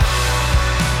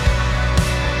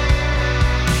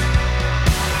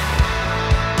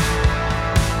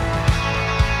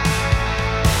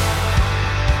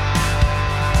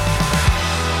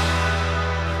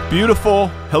Beautiful.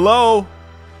 Hello.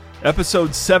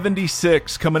 Episode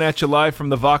 76 coming at you live from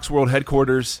the Vox World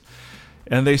headquarters.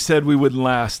 And they said we wouldn't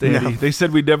last, Andy. No. They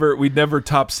said we'd never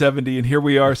top 70, and here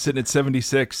we are sitting at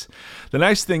 76. The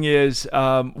nice thing is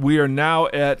we are now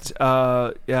at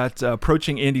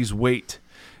approaching Andy's weight.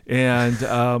 And,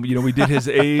 we did his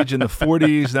age in the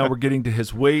 40s. Now we're getting to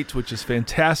his weight, which is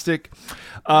fantastic.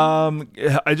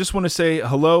 I just want to say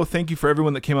hello. Thank you for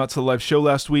everyone that came out to the live show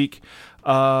last week.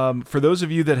 For those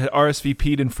of you that had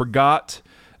RSVP'd and forgot,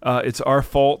 it's our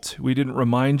fault. We didn't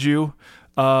remind you.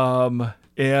 But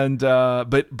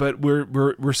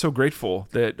we're so grateful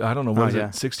that, I don't know, what was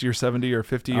it, 60 or 70 or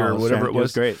 50 or whatever it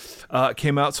was. Great.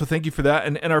 Came out. So thank you for that.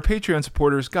 And our Patreon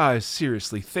supporters, guys,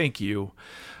 seriously, thank you.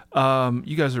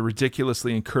 You guys are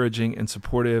ridiculously encouraging and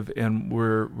supportive, and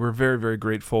we're very, very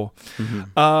grateful.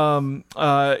 Mm-hmm.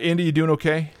 Andy, you doing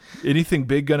okay? Anything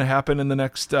big going to happen in the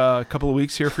next couple of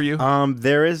weeks here for you?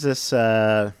 There is this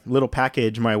little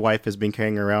package my wife has been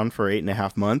carrying around for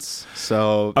 8.5 months.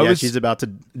 So she's about to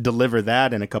deliver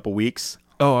that in a couple weeks.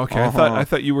 Oh, okay. I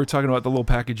thought you were talking about the little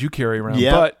package you carry around,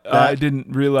 but I didn't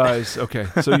realize. Okay,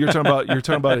 so you're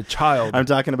talking about a child. I'm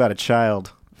talking about a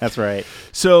child. That's right.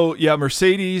 So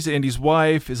Mercedes, Andy's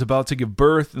wife, is about to give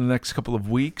birth in the next couple of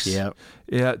weeks. Yep.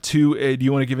 Yeah. Do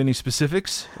you want to give any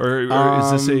specifics, or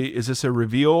is this a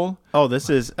reveal? Oh,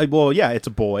 this is it's a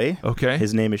boy. Okay.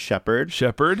 His name is Shepherd.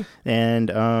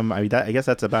 And I guess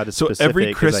that's about as specific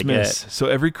every Christmas. as I get. So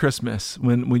every Christmas,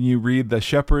 when you read the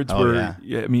shepherds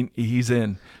he's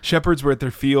in. Shepherds were at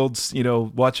their fields,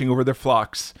 watching over their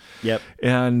flocks. Yep.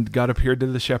 And God appeared to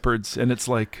the shepherds, and it's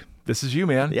like, this is you,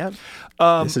 man. Yeah.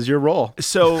 This is your role.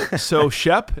 So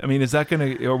Shep, are we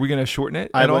gonna shorten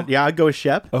it? I'd go with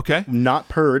Shep. Okay. Not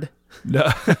Perd. No.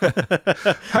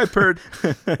 Hi, Perd.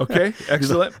 Okay,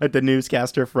 excellent. Like the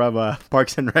newscaster from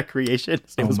Parks and Recreation.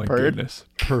 His name was my Perd. Goodness.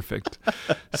 Perfect.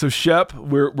 So Shep,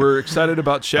 we're excited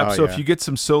about Shep. If you get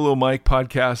some solo mic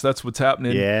podcasts, that's what's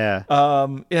happening. Yeah.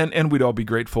 And we'd all be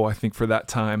grateful, I think, for that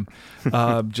time.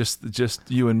 Just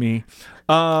you and me.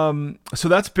 So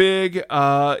that's big.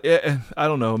 I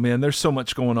don't know, man. There's so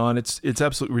much going on. It's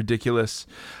absolutely ridiculous.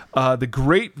 The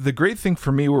great thing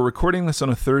for me, we're recording this on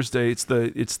a Thursday.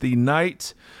 It's the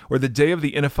night or the day of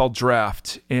the NFL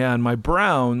draft, and my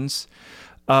Browns,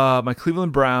 my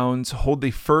Cleveland Browns, hold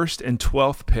the 1st and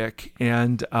 12th pick,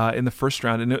 and in the first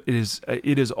round, and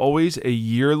it is always a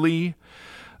yearly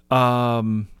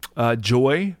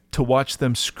joy to watch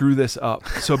them screw this up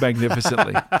so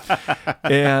magnificently.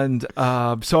 And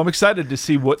so I'm excited to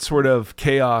see what sort of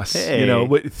chaos,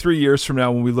 3 years from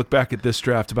now when we look back at this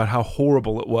draft, about how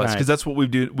horrible it was, because that's what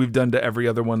we've done to every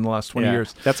other one in the last 20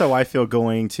 years. That's how I feel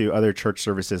going to other church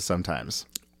services sometimes.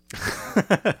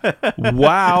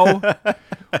 Wow.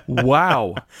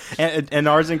 And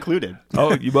ours included.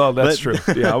 Oh, well, that's true.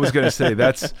 Yeah, I was going to say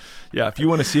if you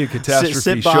want to see a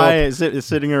catastrophe,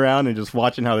 sitting around and just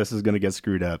watching how this is going to get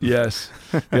screwed up. Yes.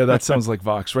 Yeah, that sounds like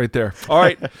Vox right there. All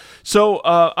right. So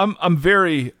I'm a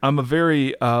very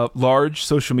large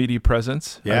social media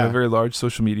presence. Yeah. I have a very large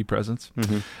social media presence,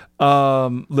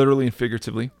 literally and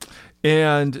figuratively.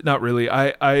 And not really.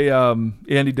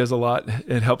 Andy does a lot.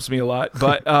 It helps me a lot.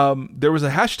 But there was a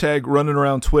hashtag running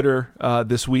around Twitter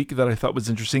this week that I thought was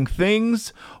interesting.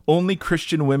 Things only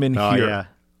Christian women hear. Yeah.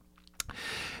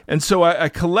 And so I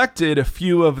collected a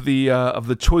few of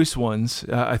the choice ones.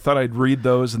 I thought I'd read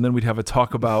those, and then we'd have a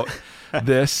talk about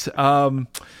this. And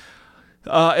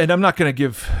I'm not going to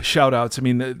give shout outs. I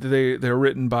mean, they're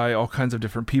written by all kinds of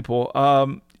different people.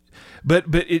 But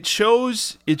it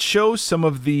shows some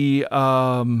of the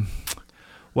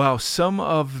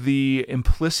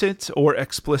implicit or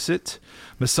explicit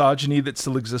misogyny that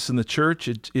still exists in the church.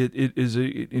 It is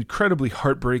an incredibly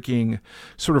heartbreaking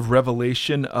sort of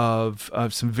revelation of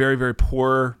some very, very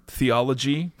poor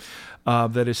theology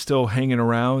that is still hanging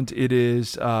around. It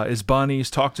is, as Bonnie's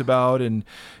talked about, and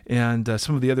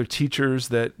some of the other teachers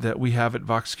that we have at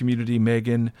Vox Community,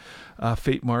 Megan,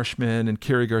 Fate Marshman, and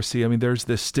Carrie Garcia. I mean, there's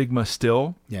this stigma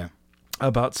still. Yeah.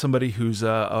 About somebody who's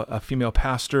a female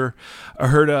pastor. I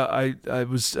heard I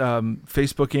was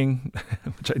Facebooking,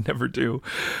 which I never do,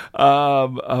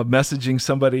 messaging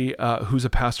somebody who's a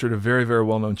pastor at a very, very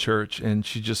well-known church, and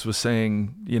she just was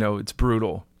saying, it's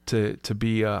brutal to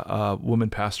be a woman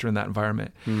pastor in that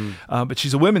environment. But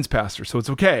she's a women's pastor, so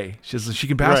it's okay. She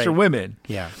can pastor women.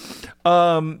 Yeah.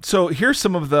 So here's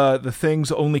some of the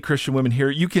things only Christian women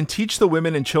hear. You can teach the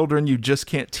women and children, you just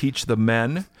can't teach the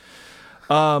men.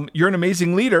 You're an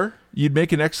amazing leader. You'd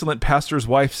make an excellent pastor's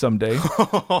wife someday.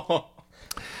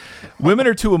 Women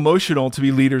are too emotional to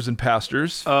be leaders and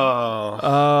pastors.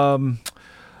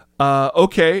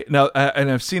 Okay, now,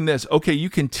 and I've seen this. Okay, you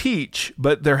can teach,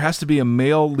 but there has to be a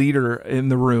male leader in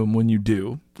the room when you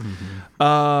do.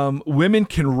 Women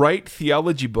can write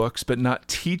theology books, but not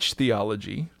teach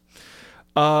theology.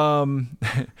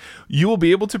 You will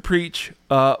be able to preach,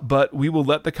 but we will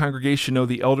let the congregation know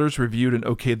the elders reviewed and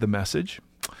okayed the message.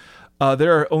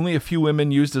 There are only a few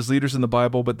women used as leaders in the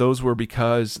Bible, but those were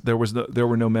because there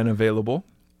were no men available.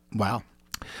 Wow.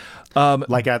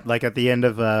 Like at the end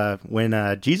of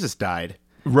when Jesus died,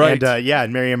 right?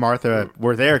 And Mary and Martha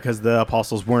were there because the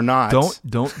apostles were not.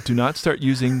 Do not start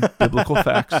using biblical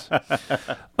facts.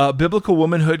 Biblical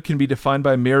womanhood can be defined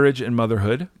by marriage and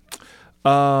motherhood.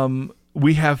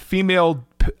 We have female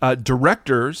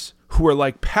directors who are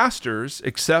like pastors,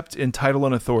 except in title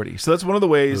and authority. So that's one of the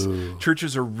ways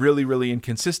churches are really, really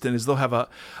inconsistent, is they'll have a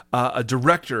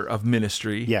director of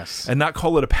ministry, yes, and not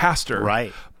call it a pastor,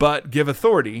 right, but give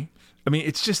authority. I mean,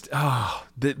 it's just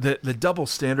the double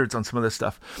standards on some of this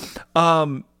stuff.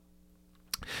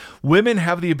 Women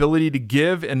have the ability to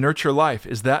give and nurture life.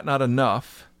 Is that not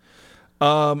enough?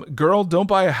 Girl, don't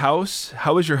buy a house.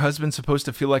 How is your husband supposed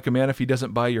to feel like a man if he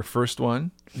doesn't buy your first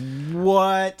one?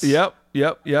 What? Yep.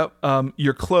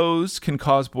 Your clothes can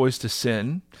cause boys to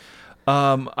sin.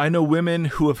 I know women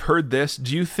who have heard this.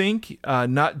 Do you think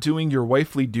not doing your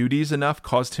wifely duties enough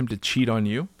caused him to cheat on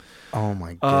you? Oh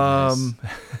my goodness.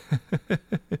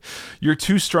 You're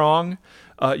too strong.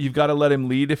 You've got to let him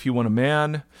lead if you want a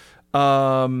man.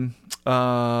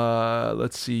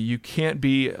 Let's see. You can't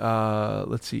be,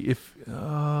 if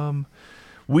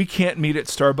we can't meet at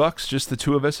Starbucks, just the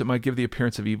two of us, it might give the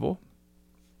appearance of evil.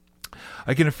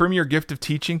 I can affirm your gift of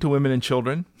teaching to women and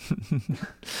children.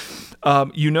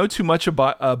 You know too much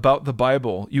about the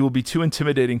Bible. You will be too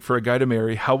intimidating for a guy to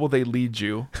marry. How will they lead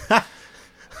you?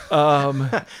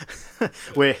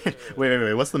 Wait.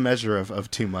 What's the measure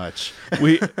of too much? I'm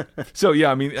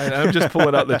just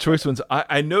pulling out the choice ones.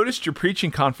 I noticed your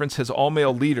preaching conference has all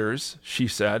male leaders, she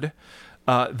said.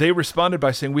 They responded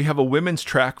by saying, we have a women's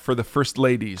track for the first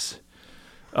ladies.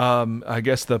 I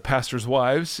guess the pastor's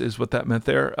wives is what that meant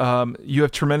there. You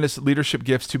have tremendous leadership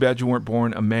gifts. Too bad you weren't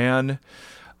born a man.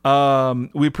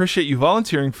 We appreciate you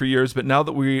volunteering for years, but now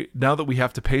that we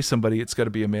have to pay somebody, it's got to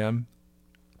be a man.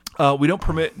 We don't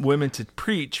permit women to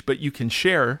preach, but you can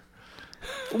share.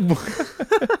 Men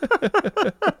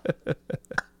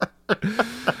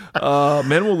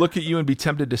will look at you and be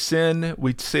tempted to sin.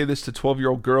 We say this to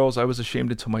 12-year-old girls. I was ashamed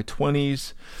until my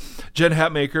 20s. Jen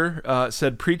Hatmaker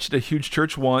said, preached at a huge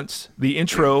church once. The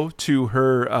intro to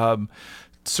her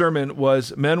sermon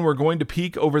was, men were going to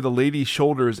peek over the ladies'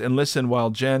 shoulders and listen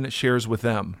while Jen shares with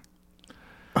them.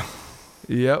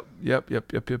 Yep.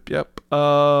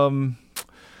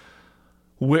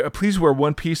 Please wear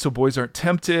one piece so boys aren't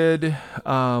tempted,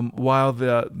 while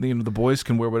the boys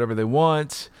can wear whatever they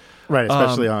want. Right,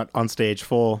 especially on stage,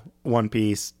 full one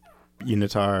piece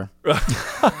unitar.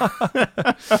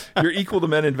 You're equal to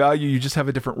men in value. You just have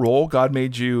a different role. God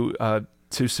made you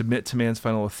to submit to man's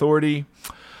final authority.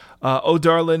 Oh,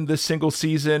 darling, this single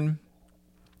season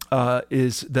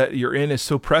is that you're in is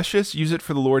so precious. Use it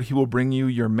for the Lord. He will bring you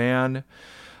your man.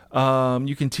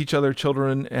 You can teach other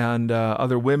children and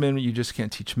other women. You just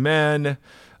can't teach men.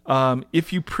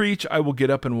 If you preach, I will get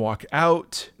up and walk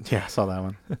out. Yeah, I saw that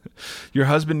one. Your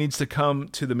husband needs to come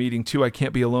to the meeting too. I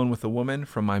can't be alone with a woman,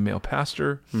 from my male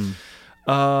pastor.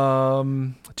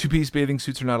 Two-piece bathing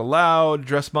suits are not allowed.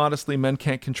 Dress modestly. Men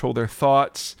can't control their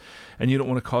thoughts, and you don't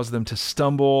want to cause them to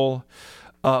stumble.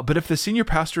 But if the senior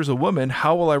pastor is a woman,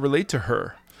 how will I relate to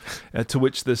her? To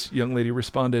which this young lady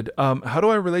responded, how do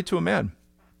I relate to a man?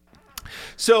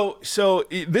 So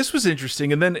this was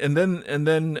interesting, and then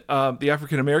the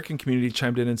African American community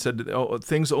chimed in and said, "Oh,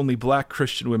 things only Black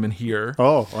Christian women hear."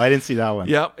 Oh, I didn't see that one.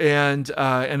 Yeah, and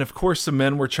of course some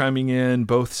men were chiming in,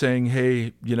 both saying,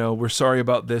 "Hey, we're sorry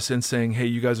about this," and saying, "Hey,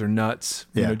 you guys are nuts.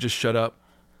 Just shut up."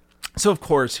 So of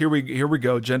course, here we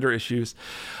go, gender issues.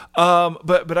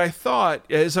 But I thought,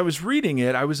 as I was reading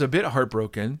it, I was a bit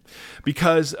heartbroken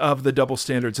because of the double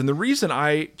standards. And the reason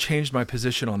I changed my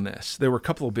position on this, there were a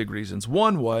couple of big reasons.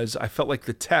 One was I felt like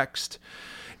the text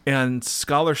and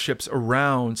scholarships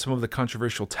around some of the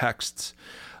controversial texts,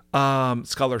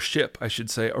 scholarship, I should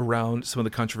say, around some of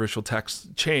the controversial texts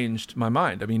changed my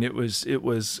mind. I mean, it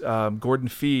was Gordon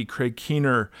Fee, Craig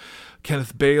Keener,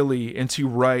 Kenneth Bailey, N.T.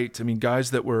 Wright. I mean,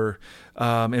 guys that were,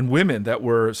 and women that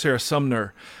were, Sarah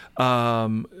Sumner,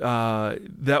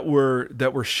 that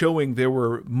were showing there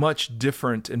were much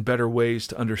different and better ways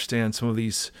to understand some of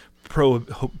these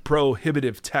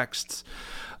prohibitive texts.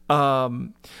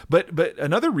 But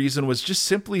another reason was just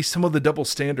simply some of the double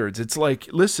standards. It's like,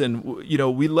 listen,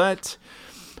 we let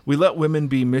we let women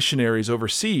be missionaries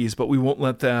overseas, but we won't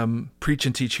let them preach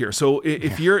and teach here. So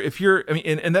if you're, I mean,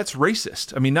 and that's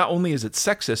racist. I mean, not only is it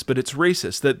sexist, but it's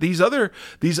racist that these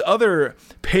other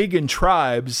pagan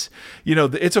tribes,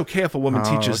 it's okay if a woman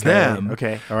teaches them.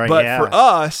 Okay. All right. But for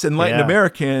us enlightened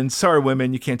Americans, sorry,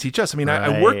 women, you can't teach us. I mean,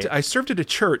 Right. I served at a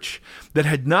church that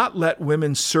had not let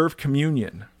women serve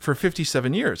communion for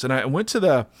 57 years. And I went to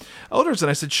the elders and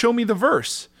I said, show me the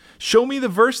verse. Show me the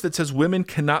verse that says women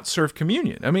cannot serve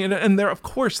communion. I mean, and there, of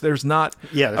course, there's not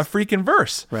a freaking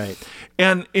verse. Right.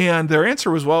 And their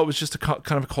answer was, well, it was just a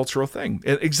kind of a cultural thing.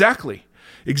 Exactly.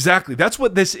 That's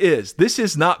what this is. This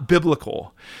is not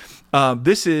biblical.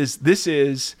 This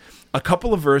is a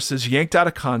couple of verses yanked out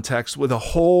of context with a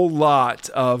whole lot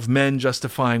of men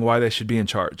justifying why they should be in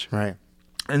charge. Right.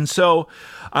 And so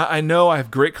I know I have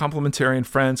great complementarian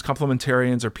friends.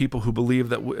 Complementarians are people who believe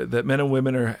that men and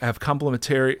women have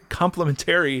complementary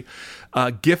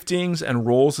giftings and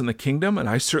roles in the kingdom, and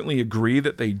I certainly agree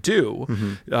that they do.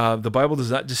 Mm-hmm. The Bible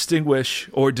does not distinguish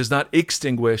or does not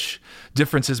extinguish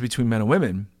differences between men and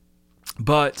women.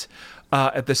 But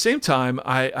at the same time,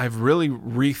 I've really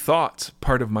rethought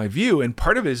part of my view, and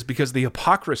part of it is because of the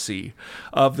hypocrisy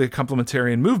of the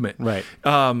complementarian movement. Right.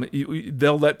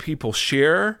 They'll let people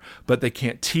share, but they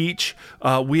can't teach.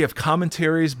 We have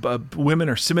commentaries, but women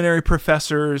are seminary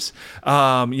professors.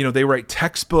 They write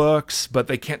textbooks, but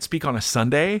they can't speak on a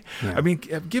Sunday. Yeah. I mean,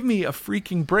 give me a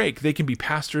freaking break. They can be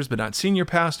pastors, but not senior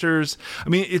pastors. I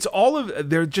mean, it's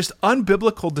they're just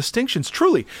unbiblical distinctions.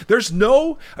 Truly, there's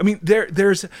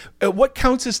there's what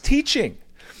counts as teaching,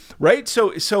 right?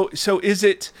 So is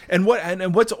it, and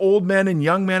what's old men and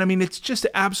young men? I mean, it's just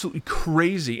absolutely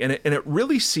crazy, and it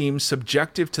really seems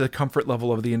subjective to the comfort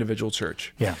level of the individual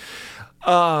church. Yeah.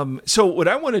 So what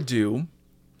I want to do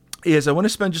is I want to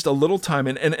spend just a little time,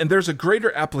 and there's a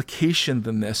greater application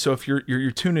than this. So if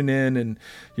you're tuning in and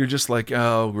you're just like,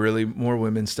 oh, really, more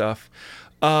women stuff.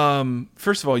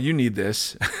 First of all, you need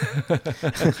this.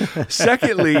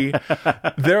 Secondly,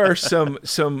 there's some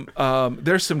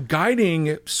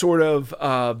guiding sort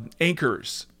of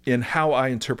anchors in how I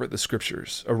interpret the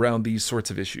scriptures around these sorts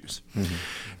of issues. Mm-hmm.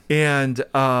 And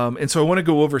so I want to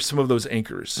go over some of those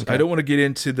anchors. Okay. I don't want to get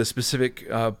into the specific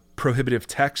prohibitive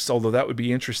texts, although that would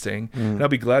be interesting. And I'll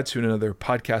be glad to in another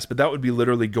podcast, but that would be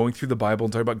literally going through the Bible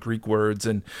and talking about Greek words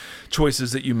and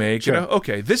choices that you make. Sure.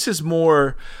 Okay, this is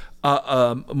more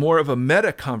of a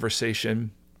meta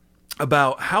conversation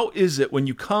about how is it when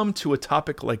you come to a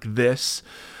topic like this,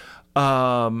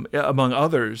 among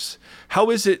others,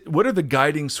 what are the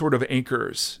guiding sort of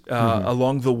anchors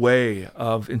along the way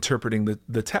of interpreting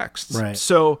the texts? Right.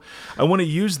 So I want to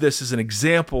use this as an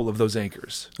example of those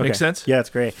anchors. Make sense? Yeah, that's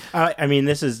great. I mean,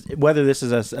 whether this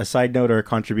is a side note or a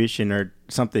contribution or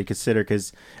something to consider,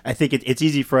 because I think it's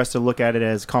easy for us to look at it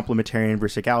as complementarian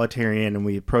versus egalitarian, and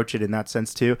we approach it in that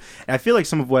sense too. And I feel like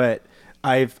some of what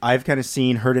I've kind of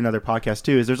heard in other podcasts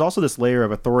too, is there's also this layer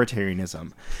of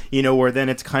authoritarianism, where then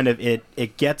it's kind of,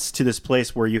 it gets to this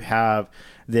place where you have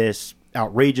this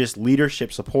outrageous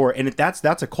leadership support, and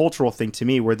that's a cultural thing to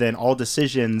me, where then all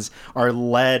decisions are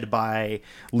led by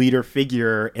leader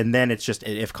figure, and then it's just,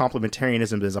 if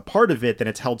complementarianism is a part of it, then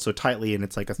it's held so tightly and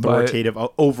it's like authoritative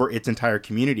over its entire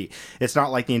community. It's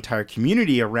not like the entire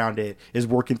community around it is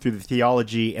working through the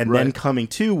theology and then coming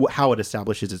to how it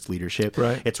establishes its leadership.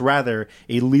 Right. It's rather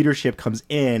a leadership comes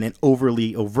in and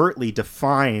overtly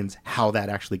defines how that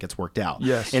actually gets worked out.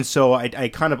 Yes. And so I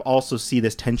kind of also see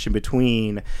this tension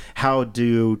between how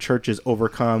do churches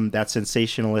overcome that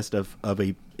sensationalist of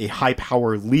a high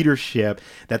power leadership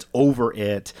that's over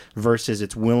it versus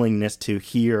its willingness to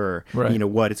hear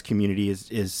what its community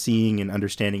is seeing and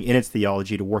understanding in its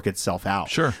theology to work itself out.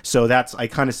 Sure. So I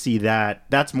kind of see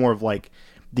that's more of like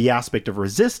the aspect of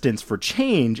resistance for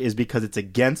change is because it's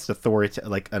against authority,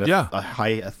 like a high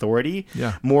authority,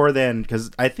 more than,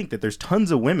 because I think that there's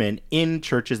tons of women in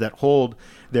churches that hold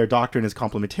their doctrine as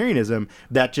complementarianism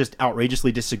that just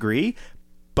outrageously disagree,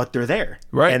 but they're there.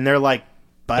 Right. And they're like,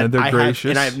 but I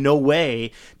have no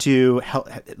way to help,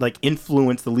 like,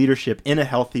 influence the leadership in a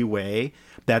healthy way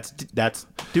that's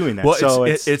doing that. Well, so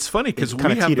it's funny because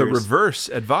we have the reverse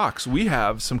at Vox. We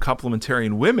have some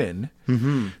complementarian women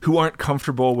who aren't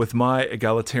comfortable with my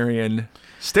egalitarian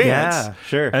stance. Yeah,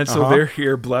 sure. And so they're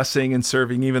here blessing and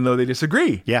serving even though they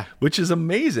disagree. Yeah. Which is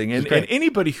amazing. And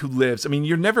anybody who lives, I mean,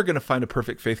 you're never going to find a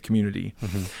perfect faith community.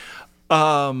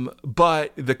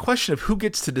 But the question of who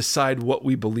gets to decide what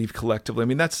we believe collectively, I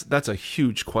mean, that's a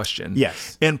huge question.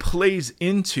 Yes. And plays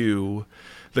into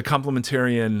the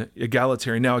complementarian,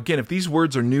 egalitarian. Now, again, if these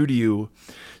words are new to you,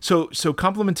 so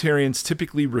complementarians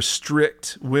typically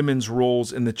restrict women's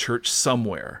roles in the church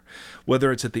somewhere,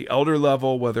 whether it's at the elder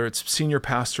level, whether it's senior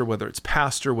pastor, whether it's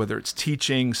pastor, whether it's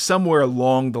teaching, somewhere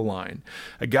along the line.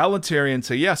 Egalitarians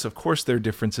say, yes, of course there are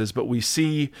differences, but we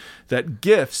see that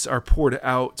gifts are poured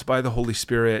out by the Holy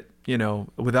Spirit,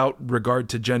 without regard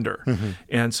to gender.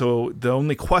 And so the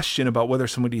only question about whether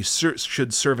somebody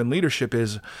should serve in leadership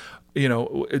is,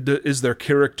 is their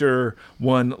character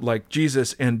one like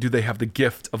Jesus, and do they have the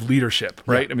gift of leadership,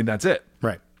 right? Yeah. I mean, that's it.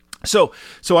 Right. So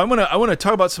I want to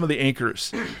talk about some of the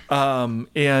anchors, and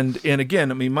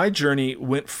again, I mean, my journey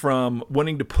went from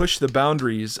wanting to push the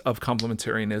boundaries of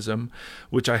complementarianism,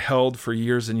 which I held for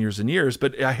years and years and years,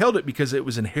 but I held it because it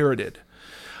was inherited.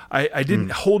 I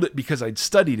didn't hold it because I'd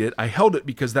studied it. I held it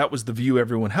because that was the view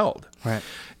everyone held. Right.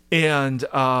 And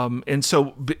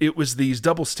so it was these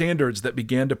double standards that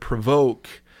began to provoke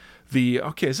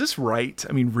okay, is this right?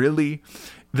 I mean, really?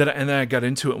 And then I got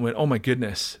into it and went, oh my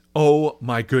goodness.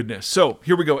 So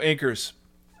here we go, anchors.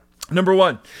 Number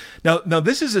one. Now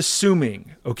this is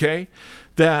assuming, okay,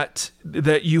 that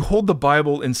you hold the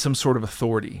Bible in some sort of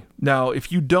authority. Now,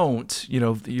 if you don't,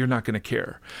 you're not going to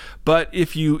care. But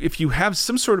if you have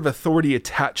some sort of authority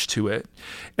attached to it,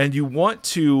 and you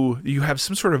have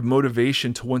some sort of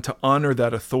motivation to want to honor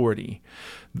that authority,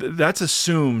 that's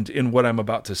assumed in what I'm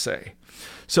about to say.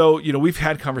 So, we've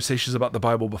had conversations about the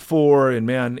Bible before, and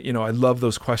man, I love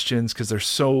those questions because there's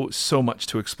so much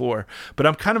to explore. But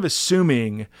I'm kind of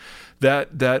assuming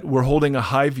that we're holding a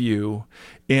high view,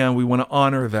 and we want to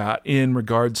honor that in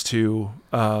regards to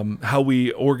how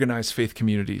we organize faith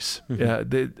communities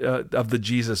of the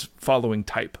Jesus following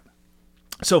type.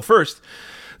 So first,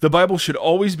 the Bible should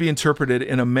always be interpreted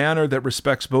in a manner that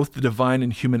respects both the divine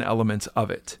and human elements of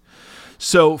it.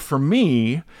 So for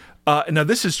me, now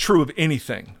this is true of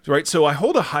anything, right? So I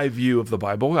hold a high view of the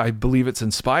Bible. I believe it's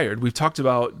inspired. We've talked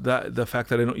about the fact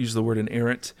that I don't use the word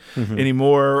inerrant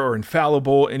anymore, or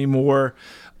infallible anymore,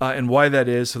 and why that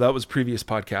is. So that was previous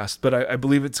podcast, but I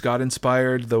believe it's God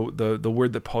inspired. The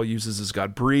word that Paul uses is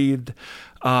God breathed.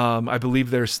 I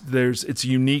believe it's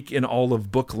unique in all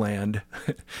of bookland.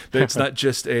 That it's not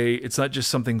just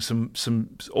something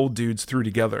some old dudes threw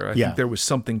together. I think there was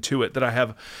something to it that I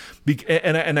have,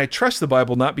 and I trust the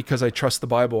Bible not because I trust the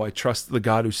Bible. I trust the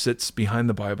God who sits behind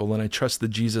the Bible, and I trust the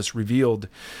Jesus revealed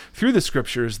through the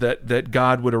Scriptures that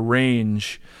God would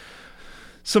arrange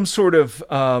some sort of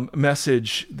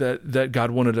message that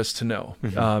God wanted us to know,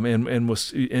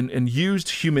 and used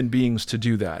human beings to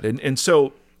do that, and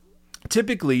so.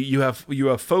 Typically, you have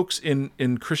folks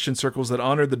in Christian circles that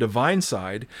honor the divine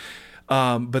side,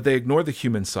 but they ignore the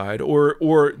human side,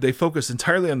 or they focus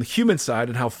entirely on the human side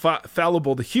and how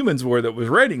fallible the humans were that was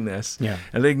writing this,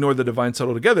 and they ignore the divine side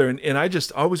altogether. And I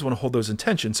just always want to hold those in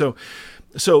tension. So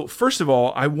first of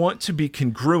all, I want to be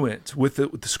congruent with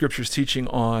the Scripture's teaching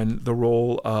on the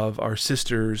role of our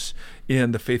sisters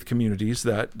in the faith communities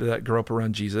that grow up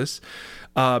around Jesus,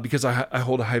 because I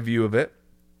hold a high view of it.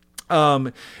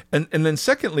 And then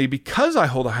secondly, because I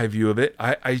hold a high view of it,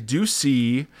 I do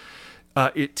see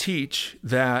it teach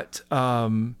that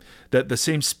that the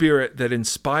same Spirit that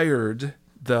inspired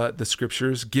the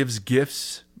Scriptures gives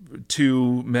gifts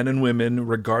to men and women,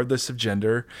 regardless of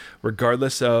gender,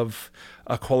 regardless of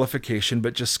a qualification,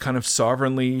 but just kind of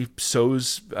sovereignly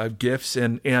sows gifts.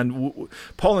 And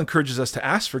Paul encourages us to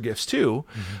ask for gifts too,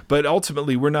 but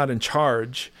ultimately we're not in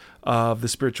charge of the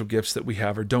spiritual gifts that we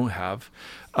have or don't have.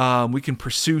 We can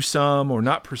pursue some or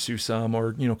not pursue some,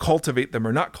 or cultivate them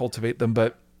or not cultivate them.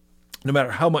 But no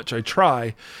matter how much I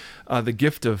try, the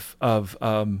gift of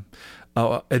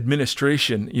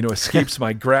administration, escapes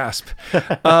my grasp.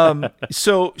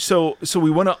 So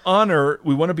we want to honor,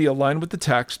 we want to be aligned with the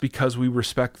text because we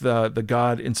respect the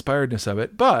God inspiredness of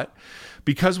it, but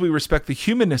because we respect the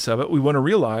humanness of it, we want to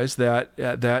realize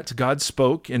that God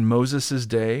spoke in Moses'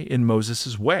 day, in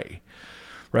Moses' way.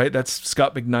 Right, that's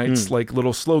Scott McKnight's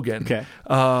little slogan. Okay,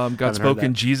 God spoke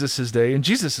in Jesus' day, in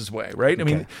Jesus' way. Right, I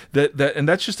mean and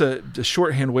that's just a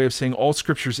shorthand way of saying all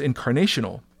Scripture is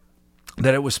incarnational.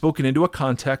 That it was spoken into a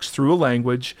context through a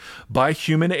language by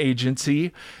human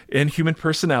agency and human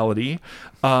personality,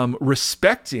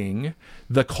 respecting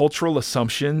the cultural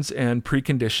assumptions and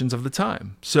preconditions of the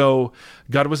time. So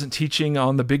God wasn't teaching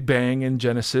on the Big Bang in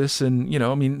Genesis, and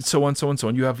so on, so on, so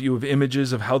on. You have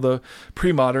images of how the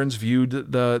pre-moderns viewed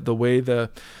the way the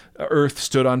earth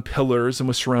stood on pillars and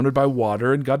was surrounded by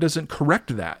water, and God doesn't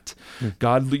correct that.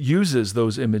 God uses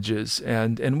those images,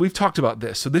 and we've talked about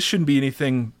this. So this shouldn't be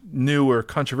anything new or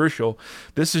controversial.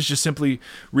 This is just simply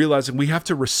realizing we have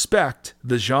to respect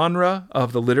the genre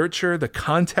of the literature, the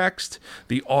context,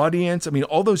 the audience. I mean,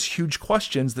 all those huge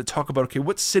questions that talk about, okay,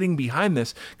 what's sitting behind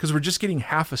this? Because we're just getting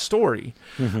half a story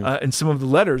in some of the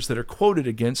letters that are quoted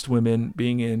against women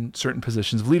being in certain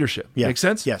positions of leadership. Yeah. Make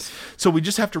sense? Yes. So we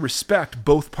just have to respect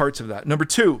both parts of that. Number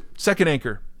two, second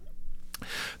anchor.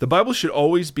 The Bible should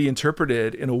always be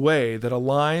interpreted in a way that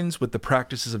aligns with the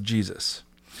practices of Jesus.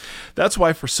 That's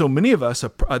why for so many of us,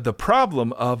 the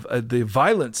problem of the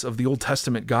violence of the Old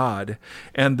Testament God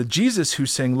and the Jesus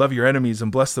who's saying, love your enemies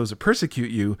and bless those that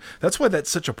persecute you, that's why that's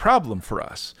such a problem for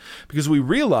us. Because we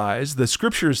realize the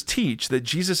scriptures teach that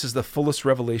Jesus is the fullest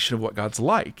revelation of what God's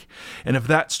like. And if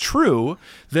that's true,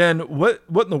 then what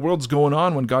in the world's going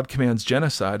on when God commands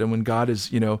genocide and when God is,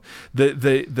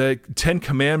 the Ten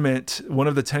Commandment, one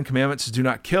of the 10 commandments is do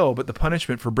not kill, but the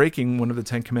punishment for breaking one of the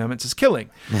 10 commandments is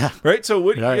killing. Yeah. Right? So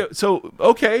what? Right. So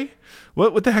okay,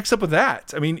 what the heck's up with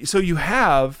that? I mean, so you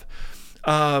have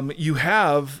all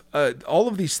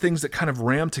of these things that kind of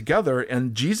ram together,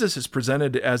 and Jesus is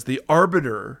presented as the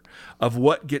arbiter of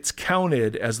what gets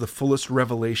counted as the fullest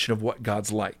revelation of what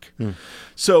God's like.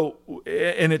 So,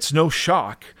 and it's no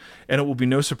shock, and it will be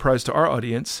no surprise to our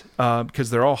audience because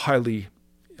they're all highly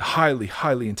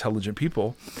intelligent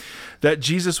people, that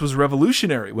Jesus was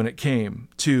revolutionary when it came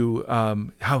to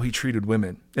how he treated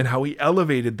women and how he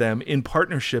elevated them in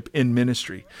partnership in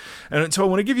ministry. And so I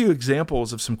want to give you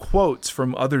examples of some quotes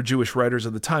from other Jewish writers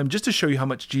of the time just to show you how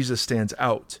much Jesus stands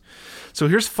out. So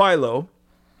here's Philo,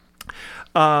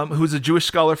 who's a Jewish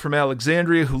scholar from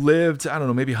Alexandria who lived,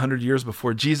 maybe 100 years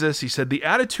before Jesus. He said, the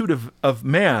attitude of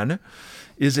man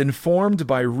is informed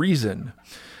by reason.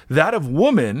 That of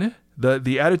woman,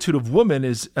 the attitude of woman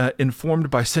is informed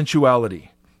by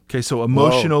sensuality. Okay, so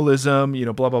emotionalism,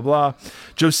 blah, blah, blah.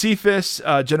 Josephus,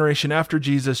 generation after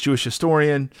Jesus, Jewish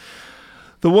historian.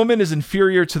 The woman is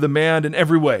inferior to the man in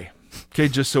every way. Okay,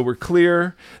 just so we're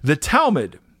clear. The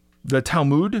Talmud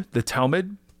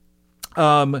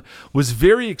was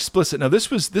very explicit. Now, this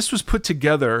was put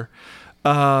together.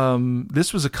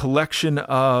 This was a collection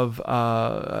of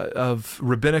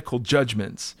rabbinical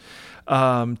judgments.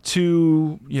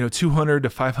 200 to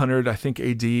 500, I think,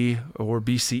 AD or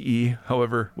BCE,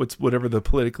 whatever the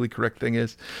politically correct thing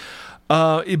is.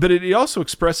 But it also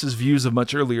expresses views of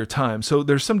much earlier time. So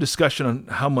there's some discussion on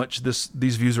how much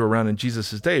these views are around in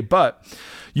Jesus' day. But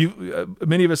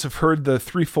many of us have heard the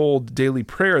threefold daily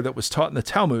prayer that was taught in the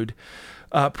Talmud.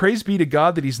 Praise be to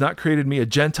God that he's not created me a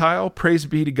Gentile. Praise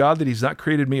be to God that he's not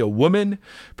created me a woman.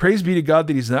 Praise be to God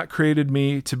that he's not created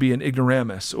me to be an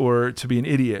ignoramus or to be an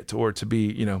idiot or to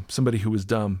be, somebody who was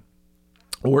dumb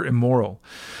or immoral.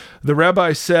 The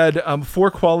rabbi said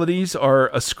 4 qualities are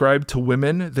ascribed to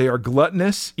women. They are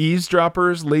gluttonous,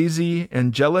 eavesdroppers, lazy,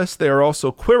 and jealous. They are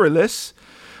also querulous,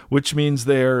 which means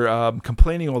they're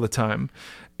complaining all the time.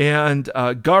 And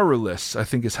garrulous, I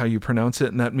think is how you pronounce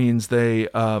it, and that means they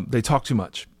talk too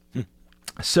much.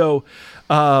 So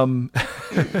there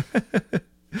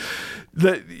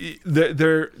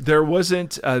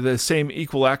wasn't the same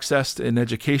equal access in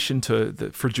education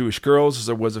for Jewish girls as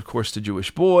there was, of course, to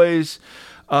Jewish boys.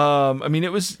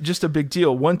 It was just a big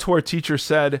deal. One Torah teacher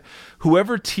said,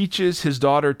 whoever teaches his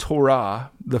daughter Torah,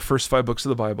 the first 5 books of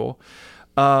the Bible,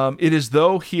 it is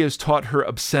though he has taught her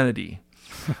obscenity.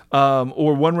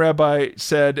 Or one rabbi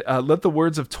said, let the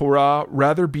words of Torah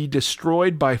rather be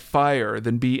destroyed by fire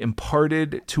than be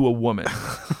imparted to a woman.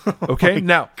 Okay?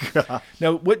 Now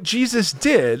what Jesus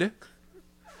did,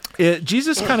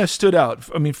 Jesus kind of stood out.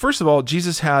 First of all,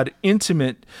 Jesus had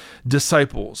intimate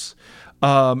disciples.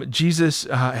 Jesus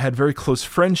had very close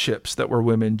friendships that were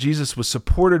women. Jesus was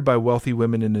supported by wealthy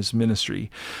women in his ministry.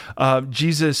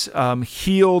 Jesus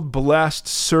healed, blessed,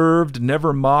 served,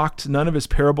 never mocked. None of his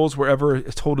parables were ever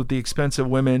told at the expense of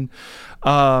women.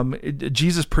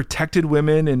 Jesus protected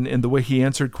women in the way he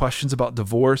answered questions about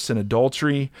divorce and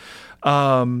adultery.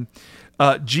 There's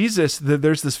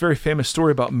this very famous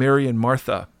story about Mary and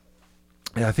Martha.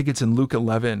 And I think it's in Luke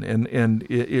 11, and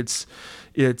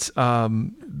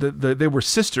they were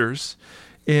sisters,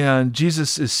 and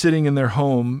Jesus is sitting in their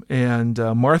home, and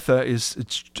Martha is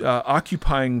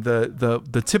occupying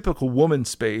the typical woman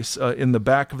space in the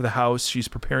back of the house. She's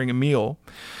preparing a meal,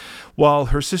 while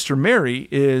her sister Mary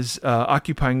is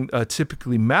occupying a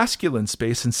typically masculine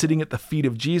space and sitting at the feet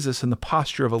of Jesus in the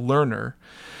posture of a learner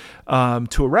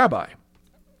to a rabbi.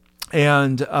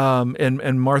 And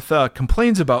Martha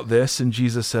complains about this, and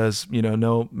Jesus says,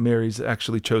 no, Mary's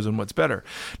actually chosen what's better.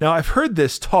 Now, I've heard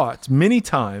this taught many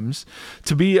times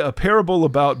to be a parable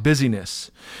about busyness.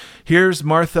 here's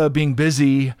Martha being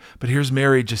busy, but here's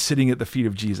Mary just sitting at the feet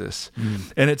of Jesus.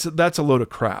 And that's a load of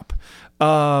crap.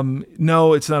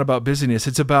 No, it's not about busyness.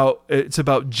 It's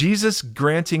about Jesus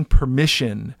granting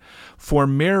permission for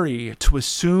Mary to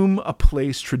assume a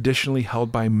place traditionally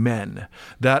held by men,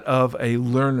 that of a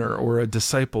learner or a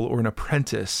disciple or an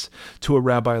apprentice to a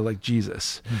rabbi like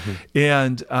Jesus.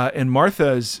 And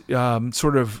Martha's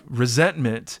sort of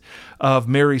resentment of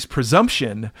Mary's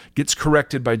presumption gets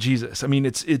corrected by Jesus. I mean,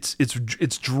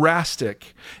 it's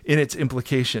drastic in its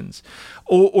implications.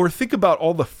 Or think about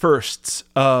all the firsts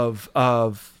of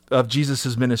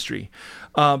Jesus's ministry.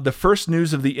 The first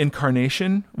news of the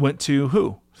incarnation went to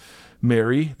who?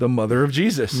 Mary, the mother of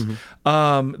Jesus.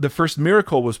 The first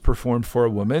miracle was performed for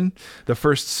a woman. The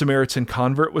first Samaritan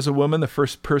convert was a woman. The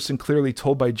first person clearly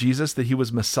told by Jesus that he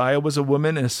was Messiah was a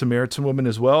woman, and a Samaritan woman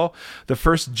as well. The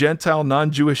first Gentile,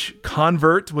 non-Jewish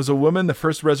convert was a woman. The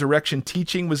first resurrection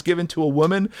teaching was given to a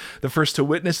woman. The first to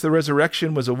witness the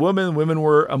resurrection was a woman. Women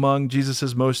were among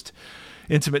Jesus's most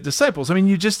intimate disciples. I mean,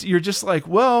 you're just like,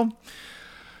 well,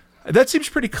 that seems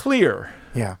pretty clear.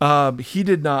 Yeah. He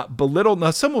did not belittle.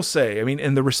 Now, some will say, I mean,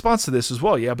 and the response to this is,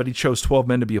 well, yeah, but he chose 12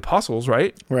 men to be apostles,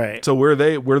 right? Right. So where are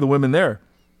the women there?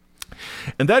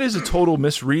 And that is a total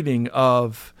misreading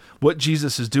of what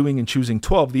Jesus is doing in choosing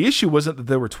 12. The issue wasn't that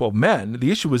there were 12 men.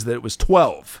 The issue was that it was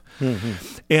 12.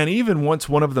 And even once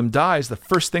one of them dies, the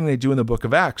first thing they do in the book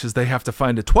of Acts is they have to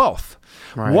find a 12th.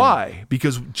 Right. Why?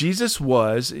 Because Jesus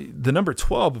was, the number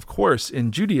 12, of course,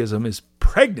 in Judaism is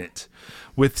pregnant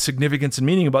with significance and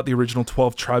meaning about the original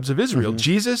 12 tribes of Israel.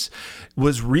 Jesus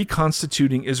was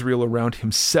reconstituting Israel around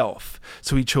himself.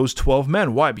 So he chose 12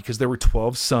 men. Why? Because there were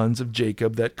 12 sons of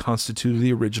Jacob that constituted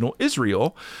the original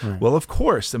Israel. Right. Well, of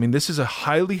course. I mean, this is a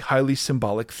highly, highly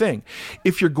symbolic thing.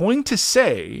 If you're going to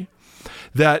say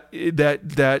that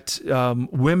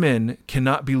women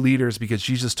cannot be leaders because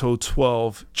Jesus chose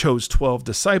 12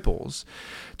 disciples,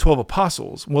 12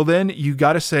 apostles, well, then you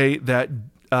got to say that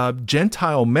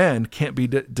Gentile men can't be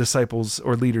disciples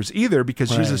or leaders either because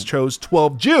Jesus chose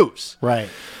 12 Jews.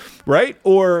 Right?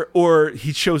 Or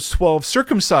he chose 12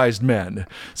 circumcised men.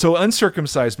 So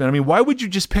uncircumcised men. I mean, why would you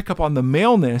just pick up on the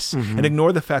maleness and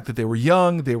ignore the fact that they were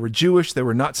young, they were Jewish, they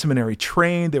were not seminary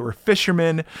trained, they were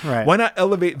fishermen? Right. Why not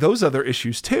elevate those other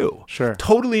issues too? Sure.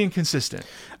 Totally inconsistent.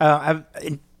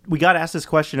 We got asked this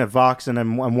question at Vox, and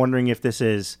I'm wondering if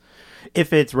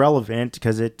it's relevant,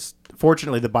 because it's,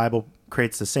 fortunately, the Bible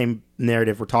creates the same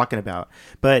narrative we're talking about.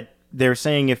 But they're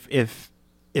saying if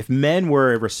men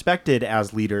were respected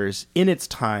as leaders in its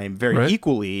time very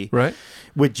equally,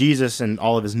 with Jesus and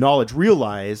all of his knowledge,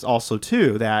 realize also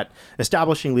too that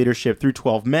establishing leadership through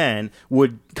 12 men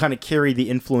would kind of carry the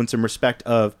influence and respect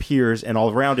of peers and all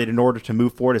around it in order to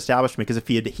move forward establishment. Because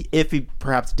if he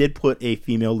perhaps did put a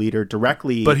female leader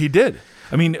directly, but he did.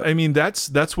 I mean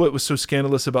that's what was so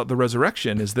scandalous about the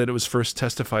resurrection, is that it was first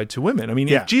testified to women. I mean,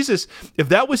 if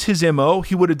that was his MO,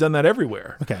 he would have done that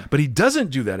everywhere. Okay. But he doesn't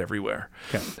do that everywhere.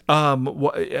 Okay.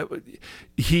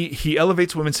 He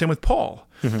elevates women. Same with Paul,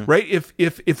 right?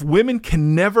 If women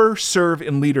can never serve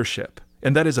in leadership,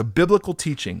 and that is a biblical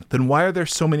teaching, then why are there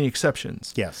so many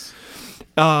exceptions? Yes.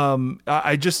 I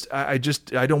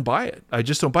don't buy it. I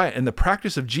just don't buy it. And the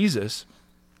practice of Jesus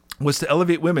was to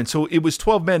elevate women. So it was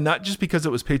 12 men, not just because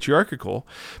it was patriarchal,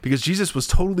 because Jesus was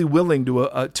totally willing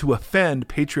to offend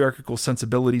patriarchal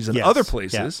sensibilities in other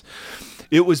places. Yeah.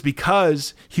 It was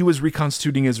because he was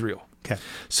reconstituting Israel. Okay.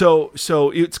 So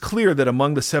it's clear that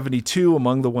among the 72,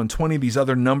 among the 120, these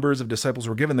other numbers of disciples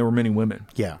were given, there were many women.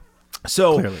 Yeah.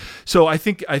 So I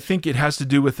think it has to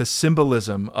do with the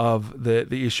symbolism of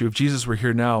the issue. If Jesus were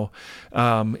here now,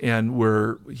 and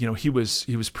he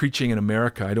was preaching in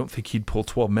America, I don't think he'd pull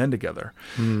 12 men together.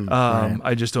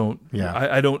 I just don't. Yeah.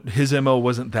 I don't. His MO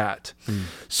wasn't that.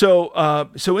 So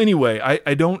anyway,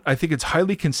 I think it's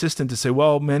highly consistent to say,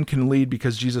 well, men can lead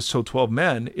because Jesus chose 12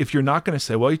 men. If you're not going to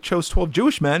say, well, he chose 12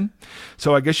 Jewish men,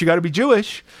 so I guess you got to be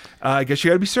Jewish. I guess you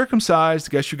got to be circumcised.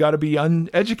 I guess you got to be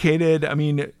uneducated. I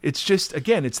mean, it's just,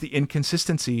 again, it's the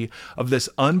inconsistency of this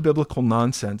unbiblical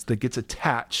nonsense that gets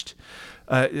attached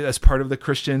as part of the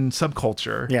Christian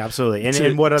subculture. Yeah, absolutely.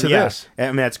 And what other, this? I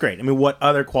mean, that's great. I mean, what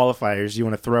other qualifiers do you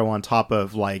want to throw on top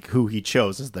of like who he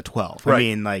chose as the 12? I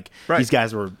mean, like these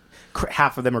guys were,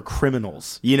 half of them are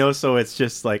criminals, so it's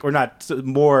just like, or not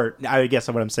more. I guess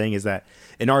what I'm saying is that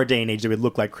in our day and age, they would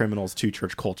look like criminals to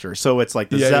church culture. So it's like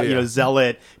the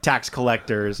zealot, tax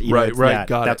collectors. Right.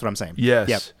 That's what I'm saying. Yes.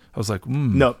 Yep. I was like,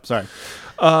 No, sorry.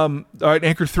 All right,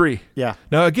 Anchor 3. Yeah.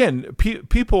 Now, again,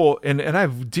 people, and I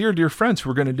have dear friends who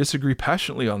are going to disagree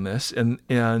passionately on this, and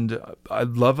I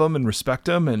love them and respect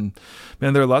them. And,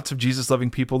 man, there are lots of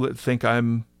Jesus-loving people that think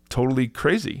I'm totally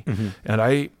crazy, and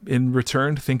I, in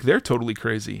return, think they're totally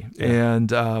crazy, and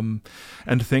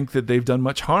think that they've done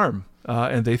much harm.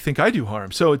 And they think I do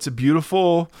harm. So it's a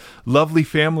beautiful, lovely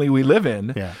family we live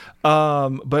in. Yeah.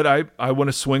 But I want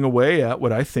to swing away at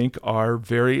what I think are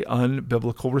very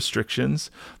unbiblical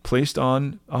restrictions placed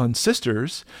on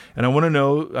sisters. And I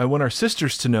want our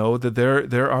sisters to know that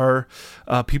there are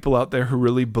people out there who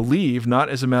really believe, not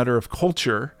as a matter of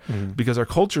culture, because our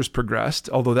culture's progressed,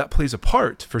 although that plays a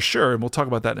part for sure. And we'll talk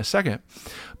about that in a second.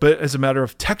 But as a matter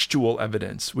of textual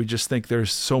evidence, we just think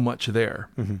there's so much there.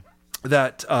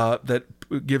 That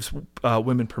gives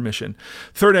women permission.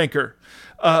 Third anchor,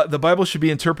 the Bible should be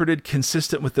interpreted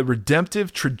consistent with the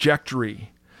redemptive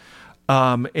trajectory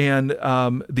and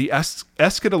the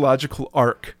eschatological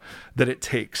arc that it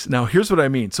takes. Now, here's what I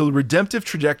mean. So the redemptive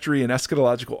trajectory and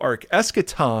eschatological arc.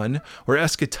 Eschaton, or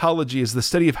eschatology, is the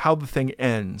study of how the thing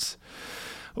ends.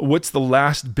 What's the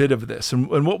last bit of this?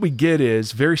 And what we get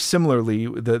is, very similarly,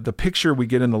 the picture we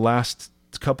get in the last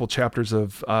couple chapters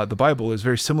of the Bible is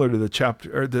very similar to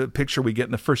the picture we get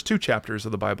in the first two chapters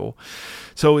of the Bible.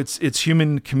 So it's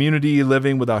human community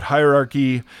living without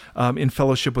hierarchy, in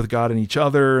fellowship with God and each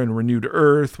other, and renewed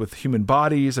earth with human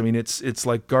bodies. I mean, it's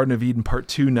like Garden of Eden Part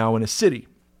 2 now in a city.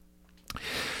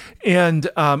 And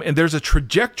there's a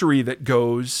trajectory that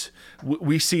goes.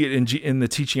 We see it in the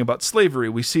teaching about slavery.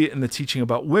 We see it in the teaching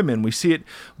about women. We see it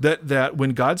that when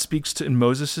God speaks in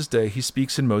Moses' day, he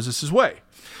speaks in Moses' way.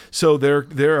 So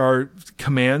there are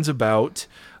commands about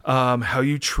how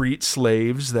you treat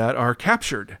slaves that are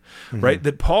captured, right?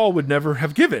 That Paul would never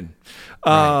have given,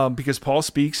 because Paul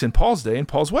speaks in Paul's day and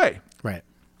Paul's way, right?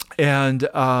 And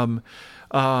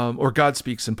or God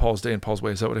speaks in Paul's day and Paul's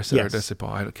way. Is that what I said? Yes. Or did I say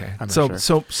Paul? Okay. Sure.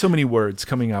 So many words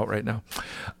coming out right now.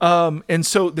 And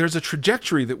so there's a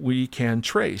trajectory that we can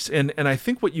trace. And I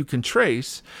think what you can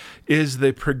trace is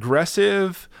the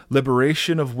progressive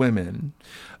liberation of women,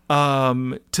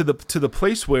 to the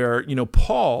place where,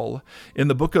 Paul in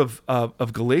the book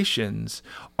of Galatians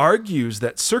argues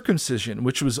that circumcision,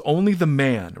 which was only the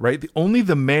man, right? Only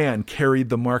the man carried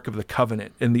the mark of the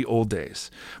covenant in the old days,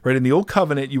 right? In the old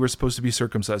covenant, you were supposed to be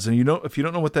circumcised, and if you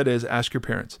don't know what that is, ask your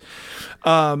parents.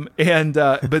 But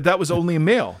that was only a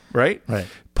male, right? Right.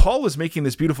 Paul was making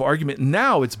this beautiful argument.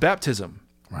 Now it's baptism,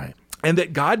 right? And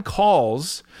that God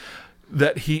calls.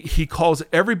 That he calls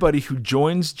everybody who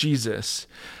joins Jesus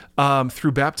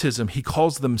through baptism, he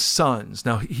calls them sons.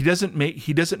 Now, he doesn't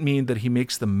mean that he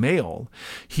makes them male.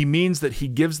 He means that he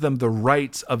gives them the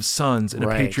rights of sons in a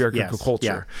patriarchal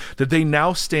culture. Yeah. That they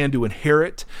now stand to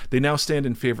inherit. They now stand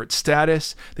in favorite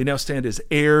status. They now stand as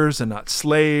heirs and not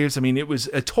slaves. I mean, it was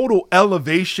a total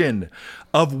elevation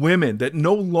of women, that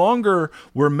no longer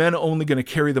were men only going to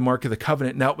carry the mark of the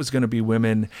covenant. Now it was going to be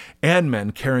women and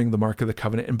men carrying the mark of the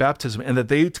covenant in baptism, and that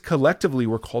they collectively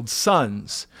were called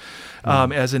sons,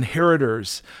 as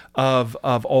inheritors of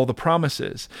all the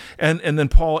promises. And then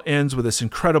Paul ends with this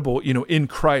incredible, in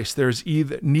Christ, there's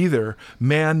neither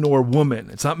man nor woman.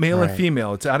 It's not male and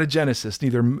female. It's out of Genesis,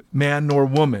 neither man nor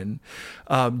woman,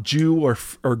 Jew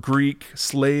or Greek,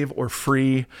 slave or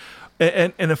free.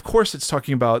 And of course, it's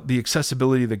talking about the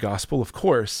accessibility of the gospel, of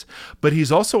course, but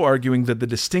he's also arguing that the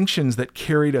distinctions that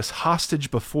carried us hostage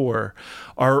before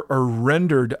are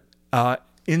rendered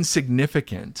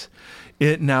insignificant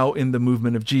now in the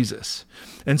movement of Jesus.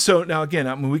 And so now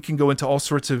again, we can go into all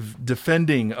sorts of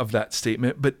defending of that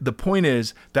statement, but the point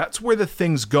is, that's where the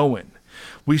thing's going.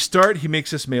 He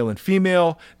makes us male and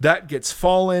female. That gets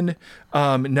fallen.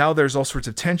 Now there's all sorts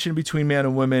of tension between man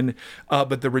and woman.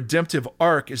 But the redemptive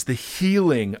arc is the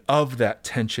healing of that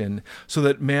tension, so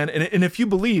that man, and if you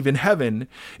believe in heaven,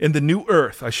 in the new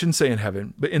earth, I shouldn't say in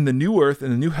heaven, but in the new earth,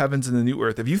 in the new heavens and the new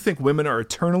earth, if you think women are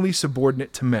eternally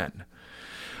subordinate to men,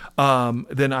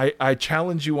 then I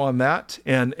challenge you on that.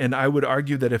 And I would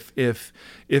argue that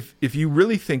if you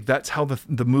really think that's how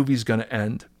the movie's going to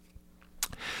end,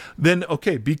 then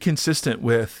okay, be consistent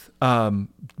with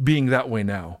being that way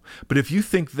now. But if you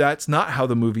think that's not how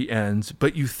the movie ends,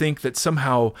 but you think that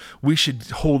somehow we should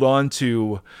hold on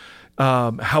to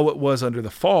how it was under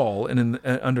the fall and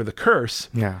under the curse,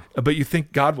 but you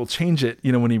think God will change it,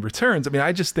 when he returns, I mean,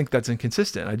 I just think that's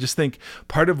inconsistent. I just think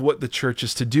part of what the church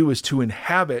is to do is to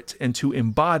inhabit and to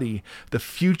embody the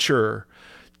future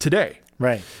today.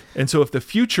 Right. And so if the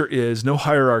future is no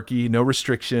hierarchy, no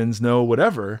restrictions, no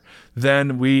whatever,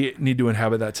 then we need to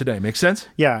inhabit that today. Make sense?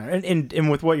 Yeah. And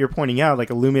with what you're pointing out,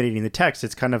 like illuminating the text,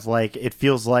 it's kind of like, it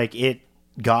feels like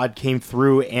God came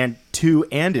through and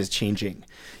is changing.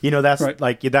 That's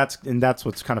right. That's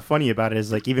what's kind of funny about it,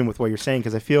 is like, even with what you're saying,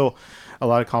 because I feel a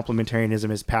lot of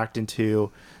complementarianism is packed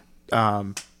into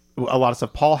a lot of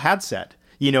stuff Paul had said.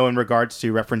 in regards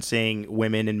to referencing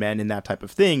women and men and that type of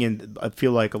thing. And I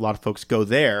feel like a lot of folks go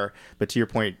there, but to your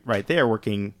point right there,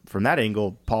 working from that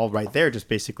angle, Paul right there just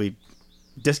basically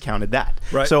discounted that.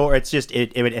 Right. So it's just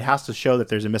it has to show that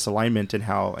there's a misalignment in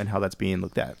how that's being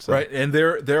looked at. So. Right. And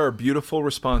there are beautiful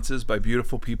responses by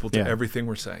beautiful people to Yeah. everything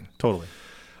we're saying. Totally.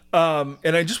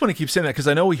 And I just want to keep saying that because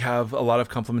I know we have a lot of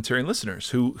complementarian listeners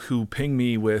who ping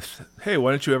me with, hey,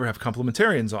 why don't you ever have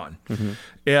complementarians on? Mm-hmm.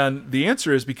 And the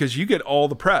answer is because you get all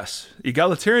the press.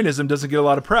 Egalitarianism doesn't get a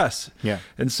lot of press. Yeah.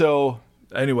 And so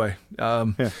anyway,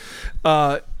 and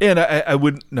I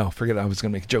wouldn't, no, forget it. I was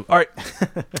going to make a joke. All right.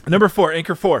 Number 4,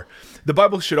 anchor 4. The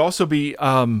Bible should also be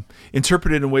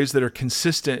interpreted in ways that are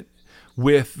consistent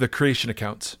with the creation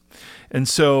accounts. And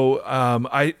so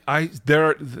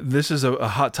this is a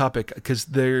hot topic because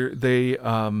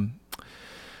I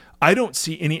don't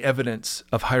see any evidence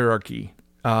of hierarchy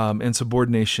and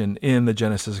subordination in the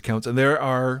Genesis accounts, and there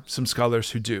are some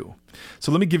scholars who do.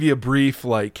 So let me give you a brief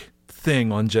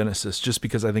thing on Genesis, just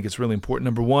because I think it's really important.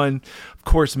 Number 1, of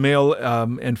course, male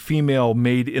and female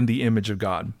made in the image of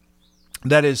God.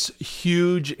 That is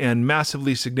huge and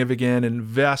massively significant and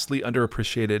vastly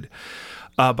underappreciated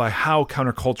by how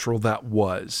countercultural that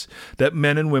was. That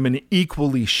men and women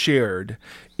equally shared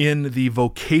in the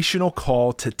vocational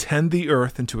call to tend the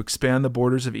earth and to expand the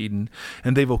borders of Eden,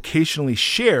 and they vocationally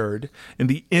shared in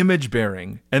the image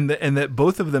bearing, and that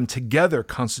both of them together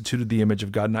constituted the image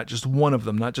of God, not just one of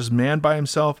them, not just man by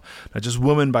himself, not just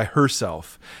woman by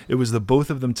herself. It was the both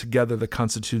of them together that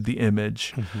constituted the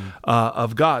image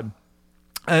of God.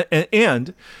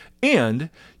 And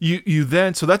you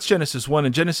then, so that's Genesis 1.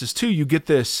 And Genesis 2, you get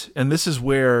this, and this is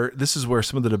where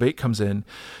some of the debate comes in.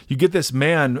 You get this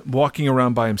man walking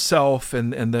around by himself,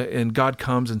 and God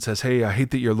comes and says, hey, I hate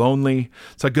that you're lonely.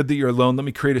 It's not good that you're alone. Let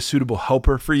me create a suitable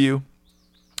helper for you.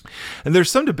 And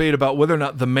there's some debate about whether or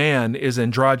not the man is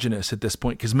androgynous at this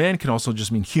point, because man can also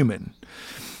just mean human.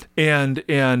 And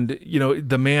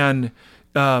the man...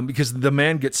 because the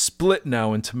man gets split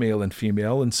now into male and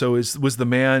female, and so was the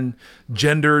man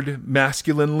gendered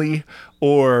masculinely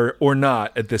or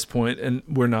not at this point? And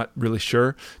we're not really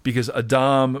sure, because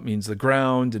Adam means the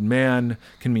ground and man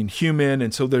can mean human,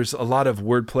 and so there's a lot of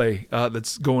wordplay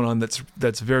that's going on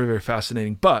that's very, very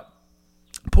fascinating. But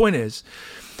point is,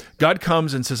 God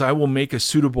comes and says, I will make a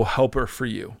suitable helper for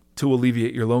you to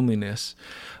alleviate your loneliness.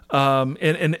 And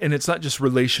it's not just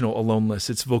relational aloneness,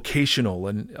 it's vocational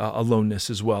and aloneness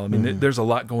as well. I mean, there's a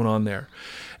lot going on there.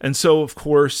 And so, of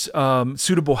course,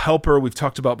 suitable helper, we've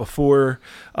talked about before.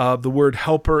 The word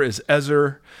helper is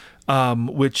ezer,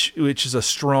 which is a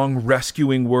strong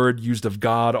rescuing word used of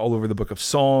God all over the book of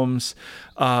Psalms.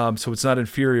 So it's not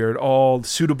inferior at all.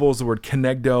 Suitable is the word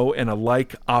kenegdo, and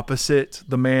alike, opposite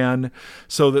the man,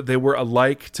 so that they were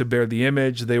alike to bear the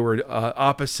image. They were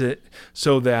opposite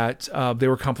so that they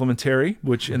were complementary,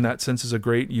 which in that sense is a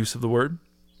great use of the word.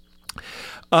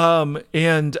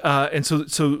 And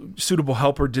so suitable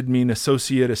helper did mean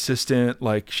associate, assistant,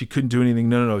 like she couldn't do anything.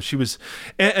 No. She was,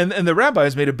 and the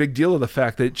rabbis made a big deal of the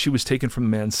fact that she was taken from the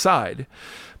man's side,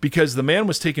 because the man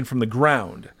was taken from the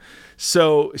ground.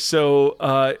 So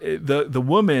the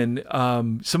woman,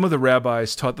 some of the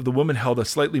rabbis taught that the woman held a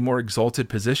slightly more exalted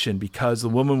position because the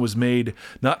woman was made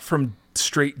not from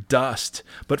straight dust,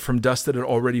 but from dust that had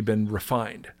already been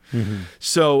refined. Mm-hmm.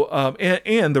 So,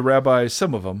 and the rabbis,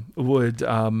 some of them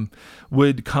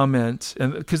would comment,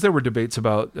 and because there were debates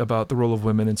about the role of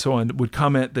women and so on, would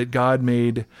comment that God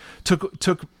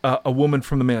took a woman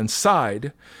from the man's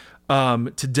side,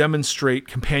 to demonstrate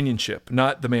companionship,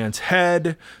 not the man's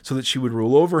head so that she would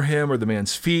rule over him, or the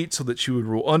man's feet so that she would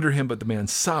rule under him, but the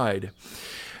man's side.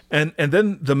 And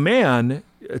then the man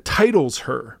titles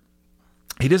her.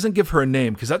 He doesn't give her a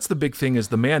name, because that's the big thing, is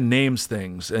the man names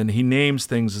things, and he names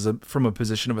things from a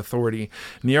position of authority.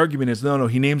 And the argument is, no,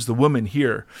 he names the woman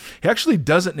here. He actually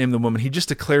doesn't name the woman. He just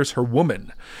declares her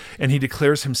woman, and he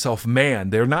declares himself man.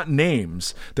 They're not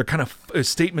names. They're kind of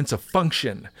statements of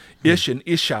function. Ish and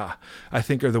isha, I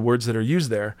think, are the words that are used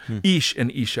there. Ish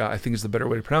and isha, I think, is the better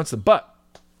way to pronounce them. But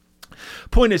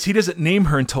point is, he doesn't name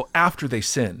her until after they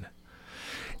sin.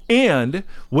 And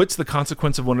what's the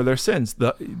consequence of one of their sins?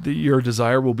 Your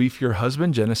desire will be for your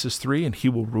husband, Genesis 3, and he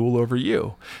will rule over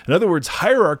you. In other words,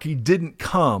 hierarchy didn't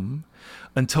come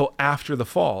until after the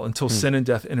fall, until sin and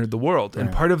death entered the world.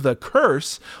 And part of the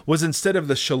curse was, instead of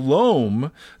the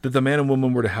shalom that the man and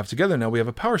woman were to have together, now we have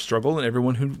a power struggle, and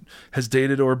everyone who has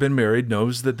dated or been married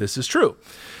knows that this is true.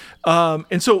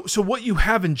 And so what you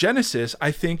have in Genesis,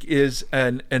 I think, is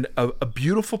a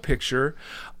beautiful picture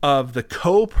of the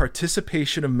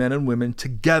co-participation of men and women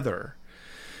together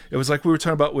It was like we were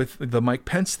talking about with the Mike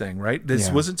Pence thing, right? This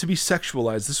wasn't to be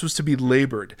sexualized. This was to be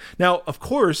labored. Now, of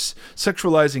course,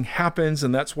 sexualizing happens,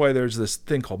 and that's why there's this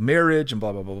thing called marriage and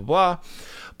blah, blah, blah, blah, blah.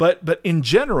 But in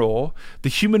general, the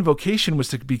human vocation was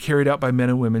to be carried out by men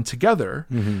and women together.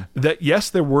 That, yes,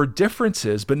 there were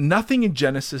differences, but nothing in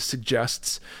Genesis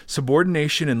suggests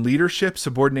subordination in leadership,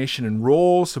 subordination in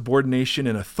role, subordination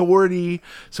in authority,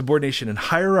 subordination in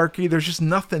hierarchy. There's just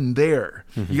nothing there.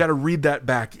 You got to read that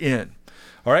back in.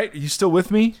 All right? Are you still with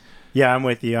me? Yeah, I'm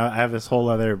with you. I have this whole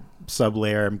other sub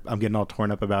layer I'm getting all torn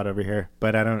up about over here,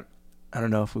 but I don't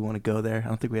know if we want to go there. I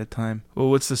don't think we have time. Well,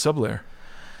 what's the sub layer?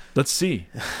 Let's see.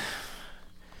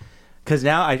 Because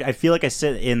now I feel like I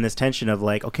sit in this tension of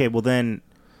like, okay, well then,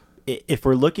 if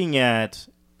we're looking at,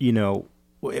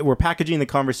 we're packaging the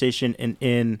conversation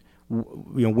in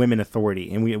women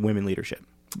authority and women leadership.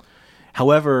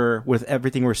 However, with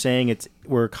everything we're saying,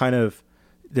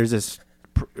 there's this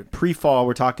pre-fall.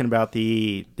 We're talking about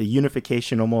the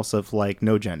unification almost of like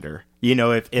no gender.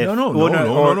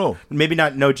 No. Maybe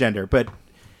not no gender, but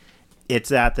it's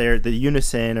that the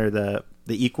unison or the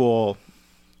equal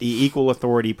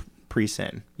authority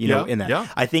pre-sin, in that. Yeah.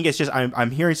 I think it's just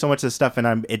I'm hearing so much of this stuff,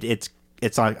 and it's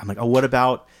like I'm like, oh, what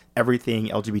about everything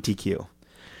LGBTQ?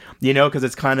 Because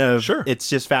it's kind of it's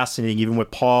just fascinating, even with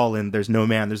Paul and there's no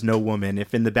man, there's no woman.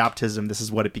 If in the baptism this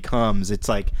is what it becomes, it's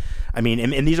like, I mean,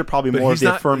 and these are probably more of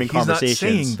the affirming conversations. He's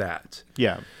not saying that.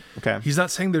 Yeah. Okay. He's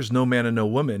not saying there's no man and no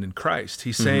woman in Christ.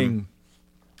 He's saying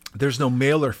there's no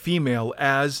male or female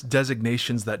as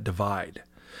designations that divide.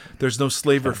 There's no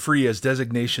slave or free as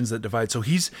designations that divide. So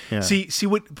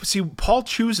Paul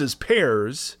chooses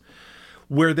pairs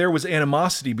where there was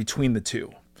animosity between the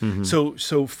two.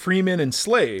 So freeman and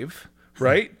slave,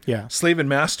 right? Yeah. Slave and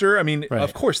master. I mean,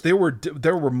 of course, there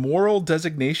were moral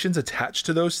designations attached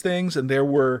to those things, and there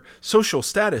were social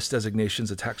status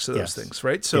designations attached to those things,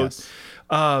 right? So,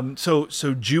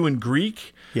 so Jew and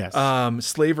Greek. Yes.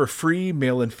 Slave or free,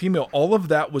 male and female, all of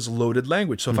that was loaded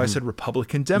language. So if I said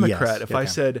Republican Democrat, if I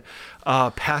said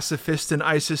pacifist and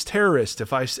ISIS terrorist,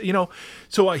 if I, so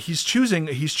he's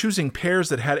choosing pairs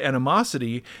that had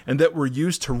animosity and that were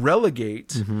used to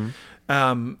relegate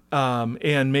and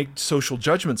make social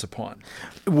judgments upon.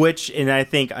 And I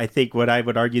think what I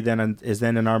would argue then is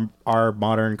in our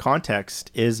modern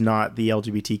context is not the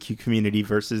LGBTQ community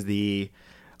versus the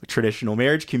traditional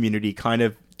marriage community, kind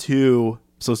of two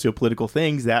sociopolitical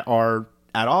things that are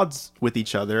at odds with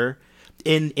each other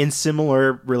in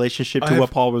similar relationship to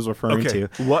what Paul was referring to.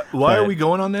 Why are we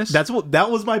going on this? That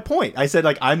was my point. I said,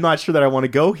 like, I'm not sure that I want to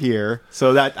go here.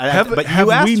 So that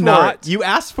you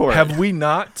asked for it. Have we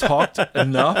not talked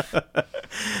enough?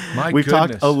 We've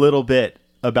talked a little bit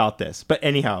about this, but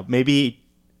anyhow, maybe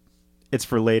it's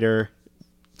for later.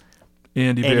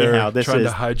 Andy Bear trying to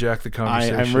hijack the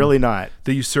conversation. I'm really not.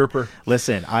 The usurper.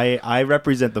 Listen, I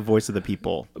represent the voice of the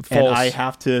people. False. And I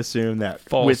have to assume that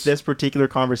with this particular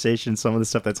conversation, some of the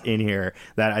stuff that's in here,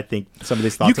 that I think some of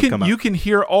these thoughts have come up. You can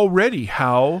hear already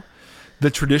how the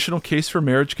traditional case for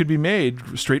marriage could be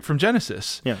made straight from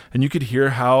Genesis. Yeah. And you could hear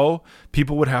how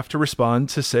people would have to respond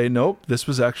to say, nope, this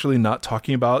was actually not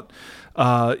talking about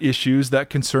issues that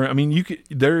concern. I mean,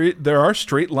 there are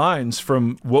straight lines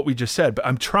from what we just said, but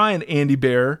I'm trying, Andy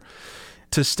Bear,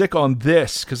 to stick on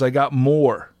this because I got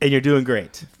more. And you're doing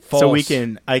great. False.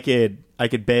 So I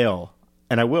could bail,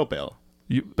 and I will bail.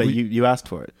 You asked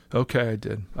for it. Okay, I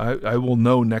did. I will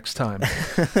know next time.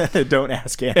 Don't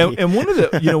ask Andy. And one of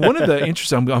the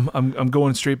interesting. I'm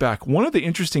going straight back. One of the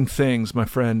interesting things, my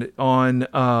friend, on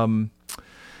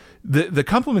the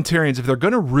complementarians, if they're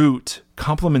going to root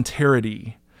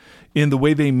complementarity in the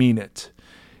way they mean it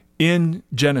in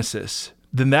Genesis,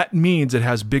 then that means it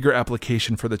has bigger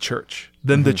application for the church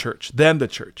than the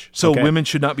church. So women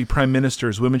should not be prime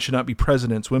ministers. Women should not be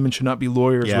presidents. Women should not be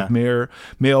lawyers with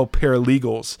male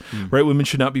paralegals, right? Women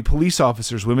should not be police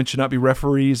officers. Women should not be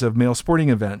referees of male sporting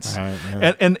events.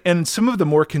 Right, and some of the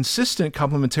more consistent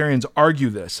complementarians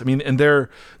argue this. I mean, and they're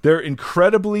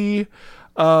incredibly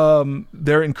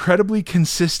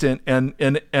consistent,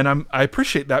 and I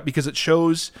appreciate that because it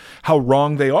shows how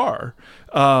wrong they are.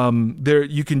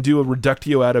 You can do a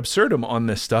reductio ad absurdum on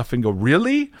this stuff and go,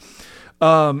 really?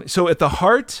 So at the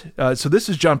heart, so this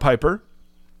is John Piper.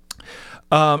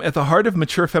 At the heart of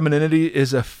mature femininity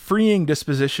is a freeing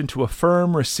disposition to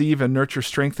affirm, receive, and nurture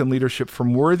strength and leadership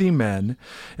from worthy men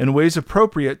in ways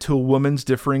appropriate to a woman's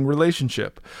differing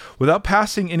relationship. Without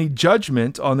passing any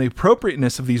judgment on the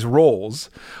appropriateness of these roles,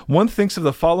 one thinks of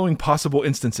the following possible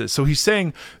instances. So he's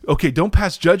saying, okay, don't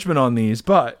pass judgment on these,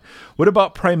 but what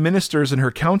about prime ministers and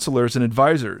her counselors and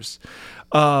advisors?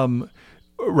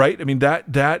 Right? I mean,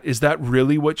 is that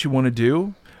really what you want to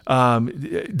do?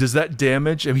 Does that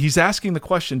damage? I mean, he's asking the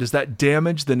question: does that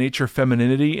damage the nature of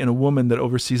femininity in a woman that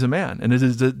oversees a man? And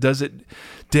does it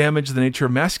damage the nature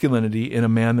of masculinity in a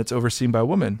man that's overseen by a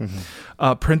woman?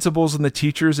 Principals and the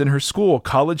teachers in her school,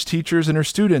 college teachers and her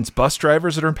students, bus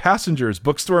drivers and her passengers,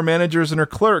 bookstore managers and her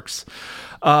clerks,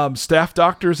 staff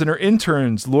doctors and her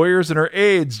interns, lawyers and her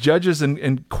aides, judges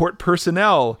and court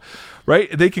personnel.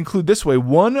 Right? They conclude this way: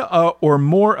 one or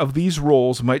more of these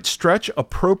roles might stretch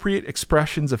appropriate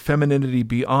expressions of femininity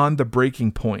beyond the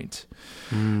breaking point.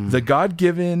 The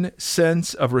God-given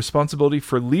sense of responsibility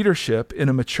for leadership in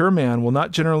a mature man will not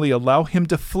generally allow him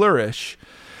to flourish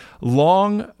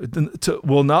long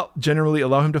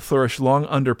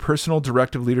under personal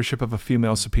directive leadership of a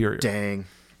female superior. Dang.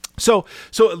 So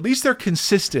at least they're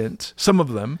consistent, some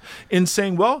of them, in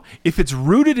saying, well, if it's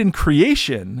rooted in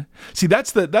creation, see,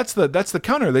 that's the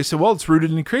counter. They say, well, it's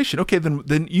rooted in creation. Okay,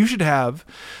 then you should have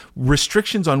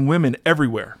restrictions on women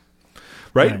everywhere,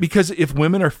 right? Because if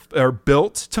women are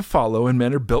built to follow and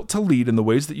men are built to lead in the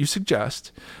ways that you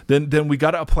suggest, then we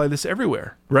got to apply this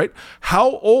everywhere, right?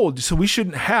 How old? So we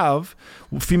shouldn't have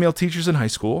female teachers in high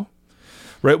school.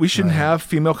 Right, we shouldn't have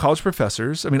female college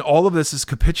professors. I mean, all of this is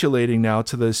capitulating now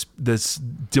to this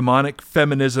demonic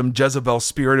feminism, Jezebel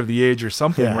spirit of the age, or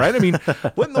something. Yeah. Right? I mean,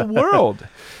 what in the world?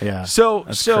 Yeah. So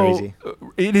crazy.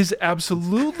 It is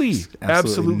absolutely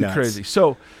crazy.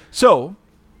 So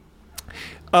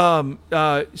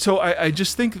I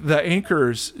just think the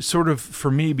anchors sort of, for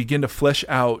me, begin to flesh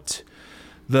out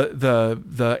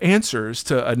the answers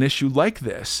to an issue like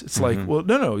this. It's like, well,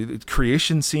 no,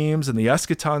 creation seems, and the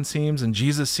eschaton seems, and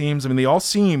Jesus seems. I mean, they all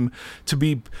seem to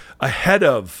be ahead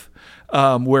of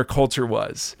where culture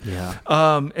was. Yeah.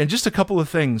 And just a couple of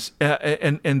things,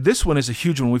 and this one is a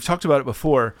huge one. We've talked about it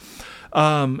before.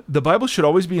 The Bible should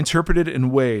always be interpreted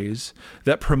in ways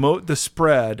that promote the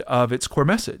spread of its core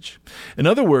message. In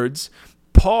other words,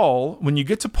 Paul, when you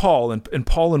get to Paul and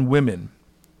Paul and women,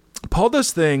 Paul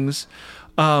does things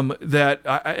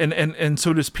and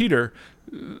so does Peter.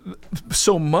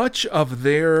 So much of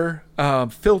their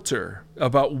filter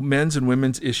about men's and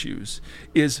women's issues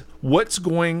is what's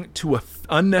going to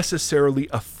unnecessarily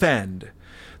offend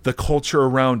the culture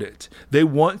around it. They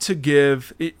want to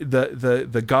give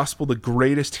the gospel the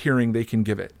greatest hearing they can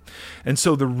give it. And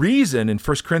so the reason in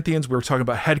 1 Corinthians we were talking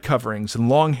about head coverings and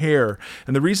long hair,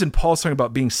 and the reason Paul's talking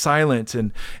about being silent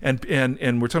and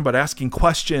we're talking about asking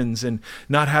questions and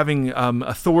not having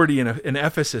authority in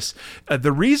Ephesus,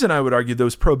 the reason I would argue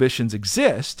those prohibitions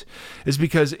exist is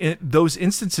because in those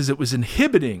instances it was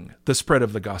inhibiting the spread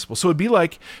of the gospel. So it'd be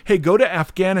like, hey, go to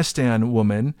Afghanistan,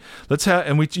 woman.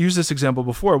 And we used this example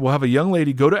before. We'll have a young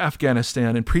lady go to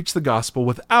Afghanistan and preach the gospel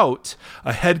without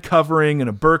a head covering and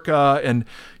a burqa, and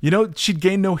she'd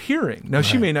gain no hearing. Now,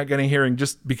 she may not get a hearing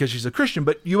just because she's a Christian,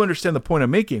 but you understand the point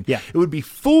I'm making. Yeah. It would be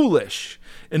foolish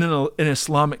in an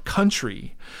Islamic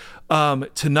country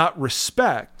to not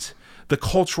respect the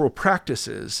cultural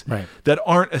practices that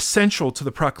aren't essential to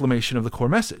the proclamation of the core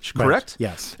message. Correct? Right.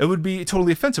 Yes. It would be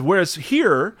totally offensive. Whereas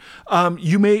here,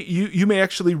 you may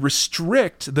actually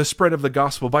restrict the spread of the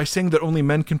gospel by saying that only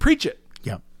men can preach it.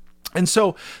 Yeah. And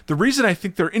so the reason I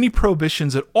think there are any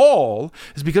prohibitions at all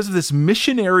is because of this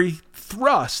missionary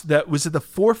thrust that was at the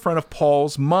forefront of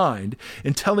Paul's mind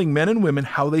in telling men and women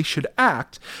how they should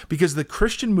act, because the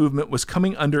Christian movement was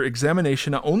coming under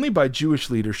examination not only by Jewish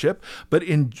leadership, but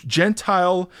in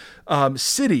Gentile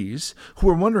cities who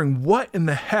were wondering, what in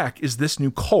the heck is this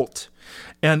new cult?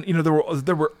 And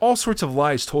there were all sorts of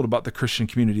lies told about the Christian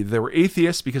community. They were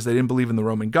atheists because they didn't believe in the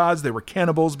Roman gods. They were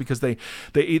cannibals because they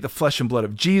ate the flesh and blood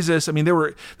of Jesus. I mean,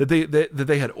 that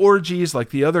they had orgies like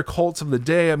the other cults of the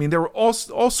day. I mean, there were all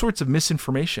sorts of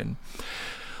misinformation.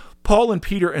 Paul and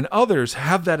Peter and others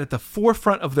have that at the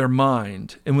forefront of their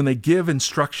mind, and when they give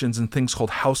instructions in things called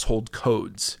household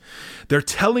codes, they're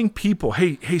telling people,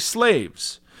 hey,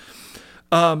 slaves,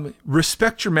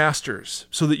 respect your masters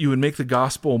so that you would make the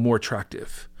gospel more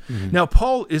attractive. Mm-hmm. Now,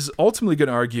 Paul is ultimately going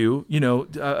to argue,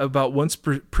 about one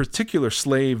particular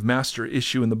slave master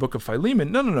issue in the book of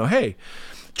Philemon. No. Hey,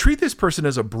 treat this person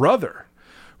as a brother,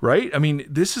 right? I mean,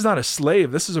 this is not a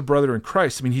slave. This is a brother in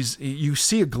Christ. I mean, you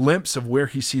see a glimpse of where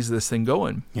he sees this thing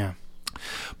going. Yeah.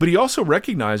 But he also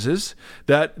recognizes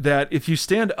that if you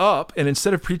stand up and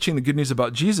instead of preaching the good news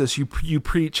about Jesus, you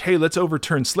preach, hey, let's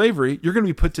overturn slavery, you're going to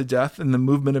be put to death and the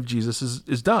movement of Jesus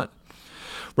is done.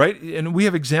 Right? And we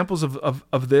have examples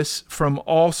of this from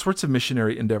all sorts of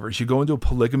missionary endeavors. You go into a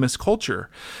polygamous culture,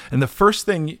 and the first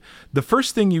thing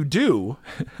you do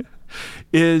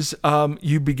is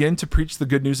you begin to preach the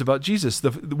good news about Jesus.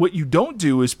 What you don't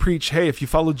do is preach, hey, if you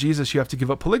follow Jesus, you have to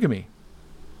give up polygamy.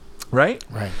 Right?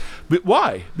 Right. But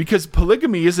why? Because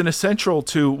polygamy isn't essential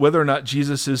to whether or not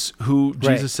Jesus is who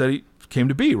Jesus said he came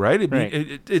to be, right?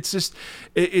 It's just,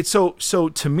 so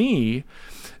to me,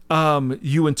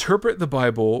 you interpret the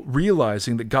Bible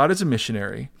realizing that God is a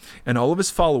missionary and all of his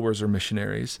followers are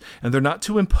missionaries, and they're not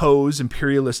to impose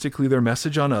imperialistically their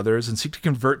message on others and seek to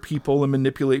convert people and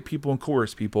manipulate people and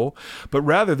coerce people, but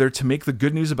rather they're to make the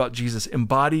good news about Jesus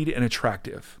embodied and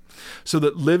attractive, so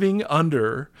that living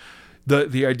under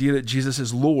the idea that Jesus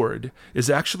is Lord is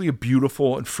actually a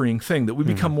beautiful and freeing thing, that we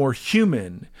become more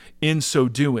human in so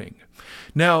doing.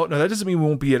 Now, that doesn't mean we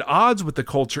won't be at odds with the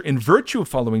culture in virtue of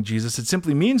following Jesus. It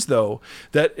simply means, though,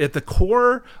 that at the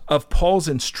core of Paul's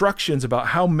instructions about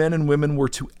how men and women were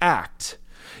to act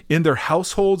in their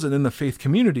households and in the faith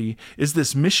community is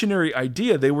this missionary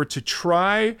idea. They were to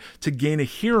try to gain a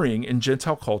hearing in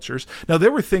Gentile cultures. Now,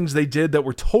 there were things they did that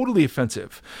were totally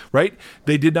offensive, right?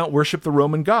 They did not worship the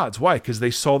Roman gods. Why? Because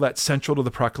they saw that central to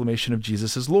the proclamation of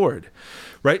Jesus as Lord,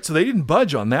 right? So they didn't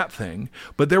budge on that thing.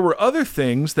 But there were other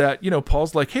things that,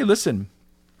 Paul's like, hey, listen,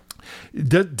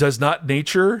 does not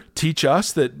nature teach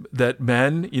us that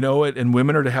men, and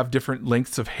women are to have different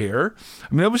lengths of hair? I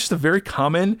mean, that was just a very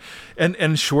common,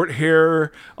 and short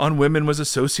hair on women was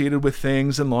associated with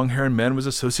things, and long hair on men was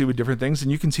associated with different things.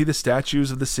 And you can see the statues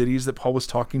of the cities that Paul was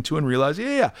talking to and realize,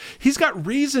 yeah, he's got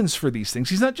reasons for these things.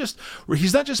 He's not just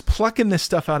plucking this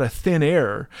stuff out of thin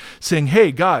air, saying,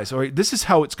 hey guys, all right, this is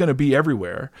how it's going to be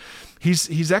everywhere.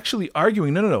 He's actually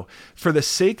arguing, no. For the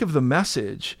sake of the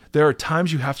message, there are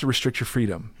times you have to restrict your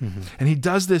freedom. Mm-hmm. And he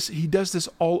does this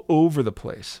all over the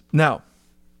place. Now,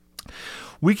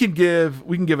 we can give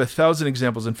 1,000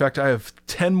 examples. In fact, I have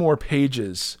 10 more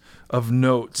pages of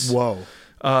notes. Whoa.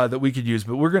 That we could use,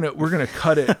 but we're gonna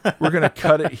cut it. We're gonna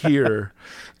cut it here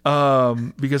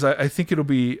because I think it'll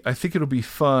be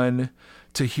fun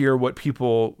to hear what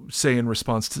people say in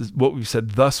response to what we've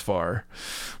said thus far,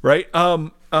 right?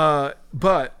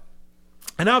 But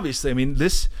obviously, I mean,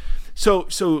 this. So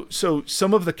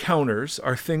some of the counters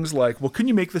are things like, well, can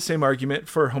you make the same argument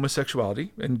for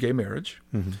homosexuality and gay marriage,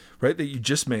 right? That you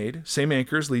just made. Same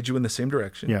anchors lead you in the same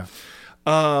direction. Yeah.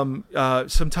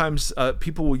 Sometimes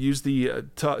people will use the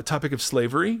topic of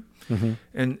slavery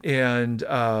and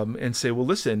say, well,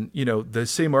 listen, the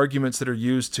same arguments that are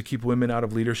used to keep women out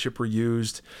of leadership were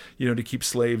used, to keep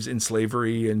slaves in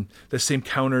slavery, and the same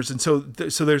counters. And so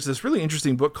there's this really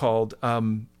interesting book called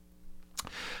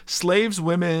Slaves,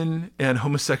 Women, and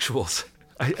Homosexuals.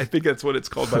 I think that's what it's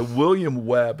called, by William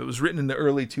Webb. It was written in the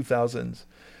early 2000s.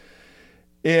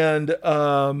 And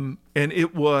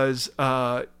it was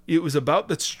about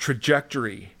the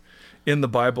trajectory in the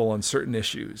Bible on certain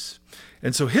issues.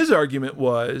 And so his argument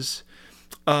was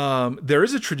there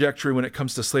is a trajectory when it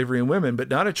comes to slavery and women, but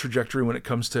not a trajectory when it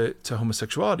comes to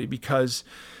homosexuality, because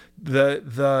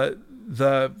the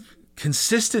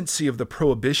consistency of the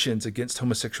prohibitions against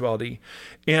homosexuality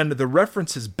and the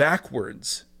references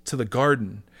backwards to the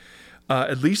garden,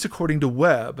 at least according to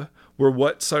Webb, were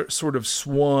what sort of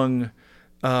swung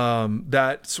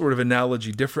that sort of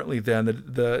analogy differently than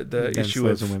the issue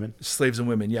of slaves and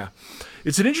women. Yeah.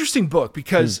 It's an interesting book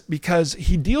because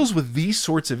he deals with these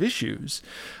sorts of issues.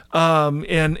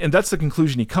 And that's the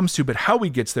conclusion he comes to, but how he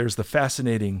gets there is the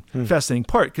fascinating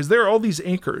part, because there are all these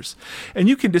anchors and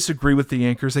you can disagree with the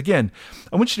anchors. Again,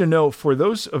 I want you to know, for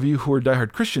those of you who are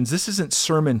diehard Christians, this isn't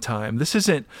sermon time. This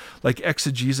isn't like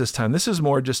exegesis time. This is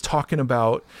more just talking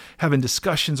about having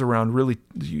discussions around really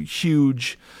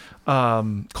huge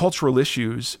cultural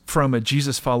issues from a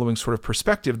Jesus following sort of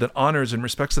perspective that honors and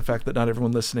respects the fact that not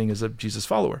everyone listening is a Jesus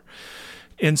follower.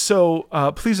 And so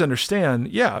please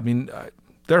understand, I mean,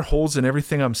 there are holes in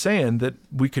everything I'm saying that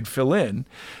we could fill in,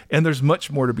 and there's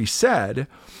much more to be said,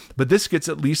 but this gets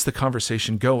at least the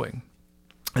conversation going.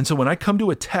 And so when I come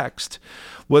to a text,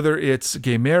 whether it's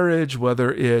gay marriage,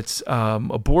 whether it's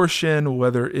abortion,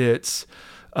 whether it's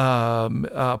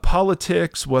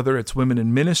politics, whether it's women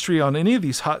in ministry, on any of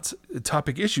these hot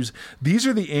topic issues, these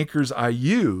are the anchors I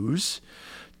use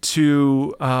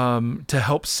to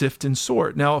help sift and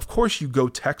sort. Now, of course, you go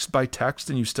text by text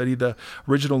and you study the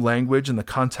original language and the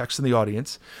context and the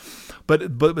audience,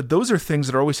 but those are things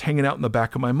that are always hanging out in the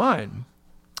back of my mind.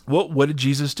 What did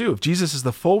Jesus do? If Jesus is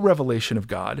the full revelation of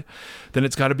God, then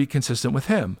it's got to be consistent with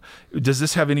him. Does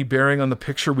this have any bearing on the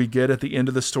picture we get at the end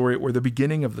of the story or the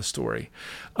beginning of the story?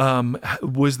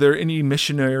 Was there any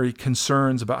missionary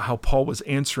concerns about how Paul was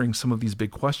answering some of these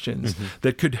big questions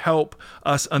that could help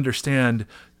us understand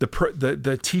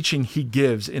the teaching he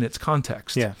gives in its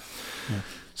context? Yeah.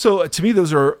 So to me,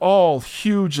 those are all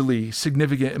hugely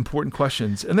significant, important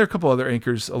questions. And there are a couple other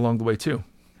anchors along the way too.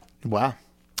 Wow.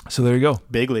 So there you go.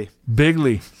 Bigly.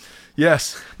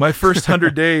 Yes, my first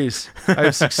 100 days, I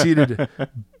have succeeded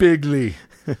bigly.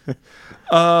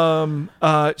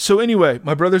 So anyway,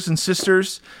 my brothers and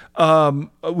sisters,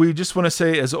 we just want to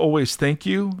say, as always, thank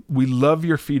you. We love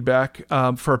your feedback. For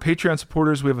our Patreon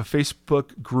supporters, we have a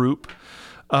Facebook group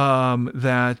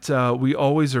that we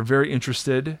always are very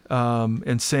interested.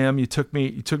 And Sam, you took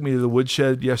me to the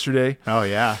woodshed yesterday. Oh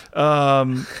yeah.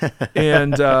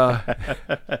 And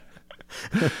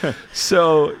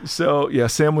so yeah,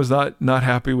 Sam was not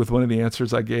happy with one of the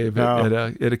answers I gave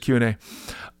at a Q&A.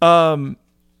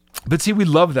 But see, we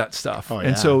love that stuff. Oh, yeah.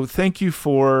 And so thank you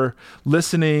for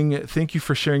listening. Thank you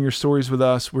for sharing your stories with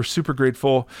us. We're super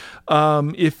grateful.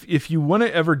 If you want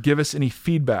to ever give us any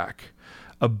feedback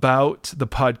about the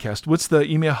podcast, what's the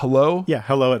email? Hello? Yeah,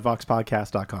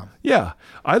 hello@voxpodcast.com. Yeah.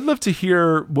 I'd love to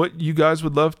hear what you guys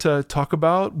would love to talk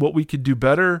about, what we could do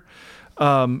better.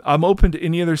 I'm open to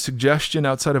any other suggestion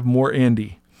outside of more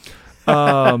Andy.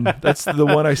 That's the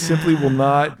one I simply will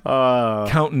not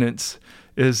countenance.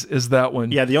 Is that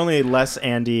one? Yeah, the only less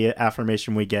Andy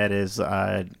affirmation we get is,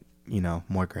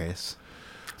 more grace.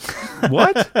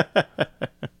 What?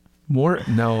 More?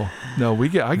 No.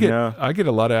 I get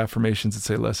a lot of affirmations that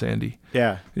say less Andy.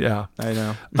 Yeah, Yeah. I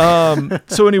know.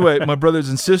 So anyway, my brothers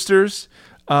and sisters,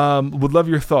 would love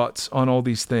your thoughts on all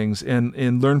these things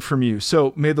and learn from you.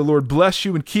 So may the Lord bless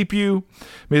you and keep you.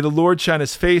 May the Lord shine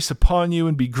his face upon you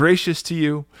and be gracious to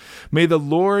you. May the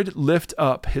Lord lift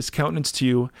up his countenance to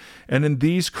you. And in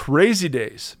these crazy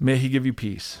days, may he give you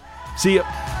peace. See ya.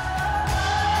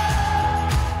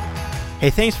 Hey,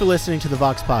 thanks for listening to the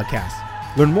Vox Podcast.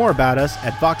 Learn more about us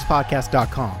at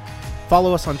voxpodcast.com.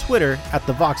 Follow us on Twitter at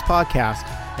the Vox Podcast.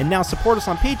 And now support us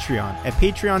on Patreon at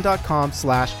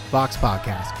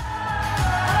patreon.com/VoxPodcast.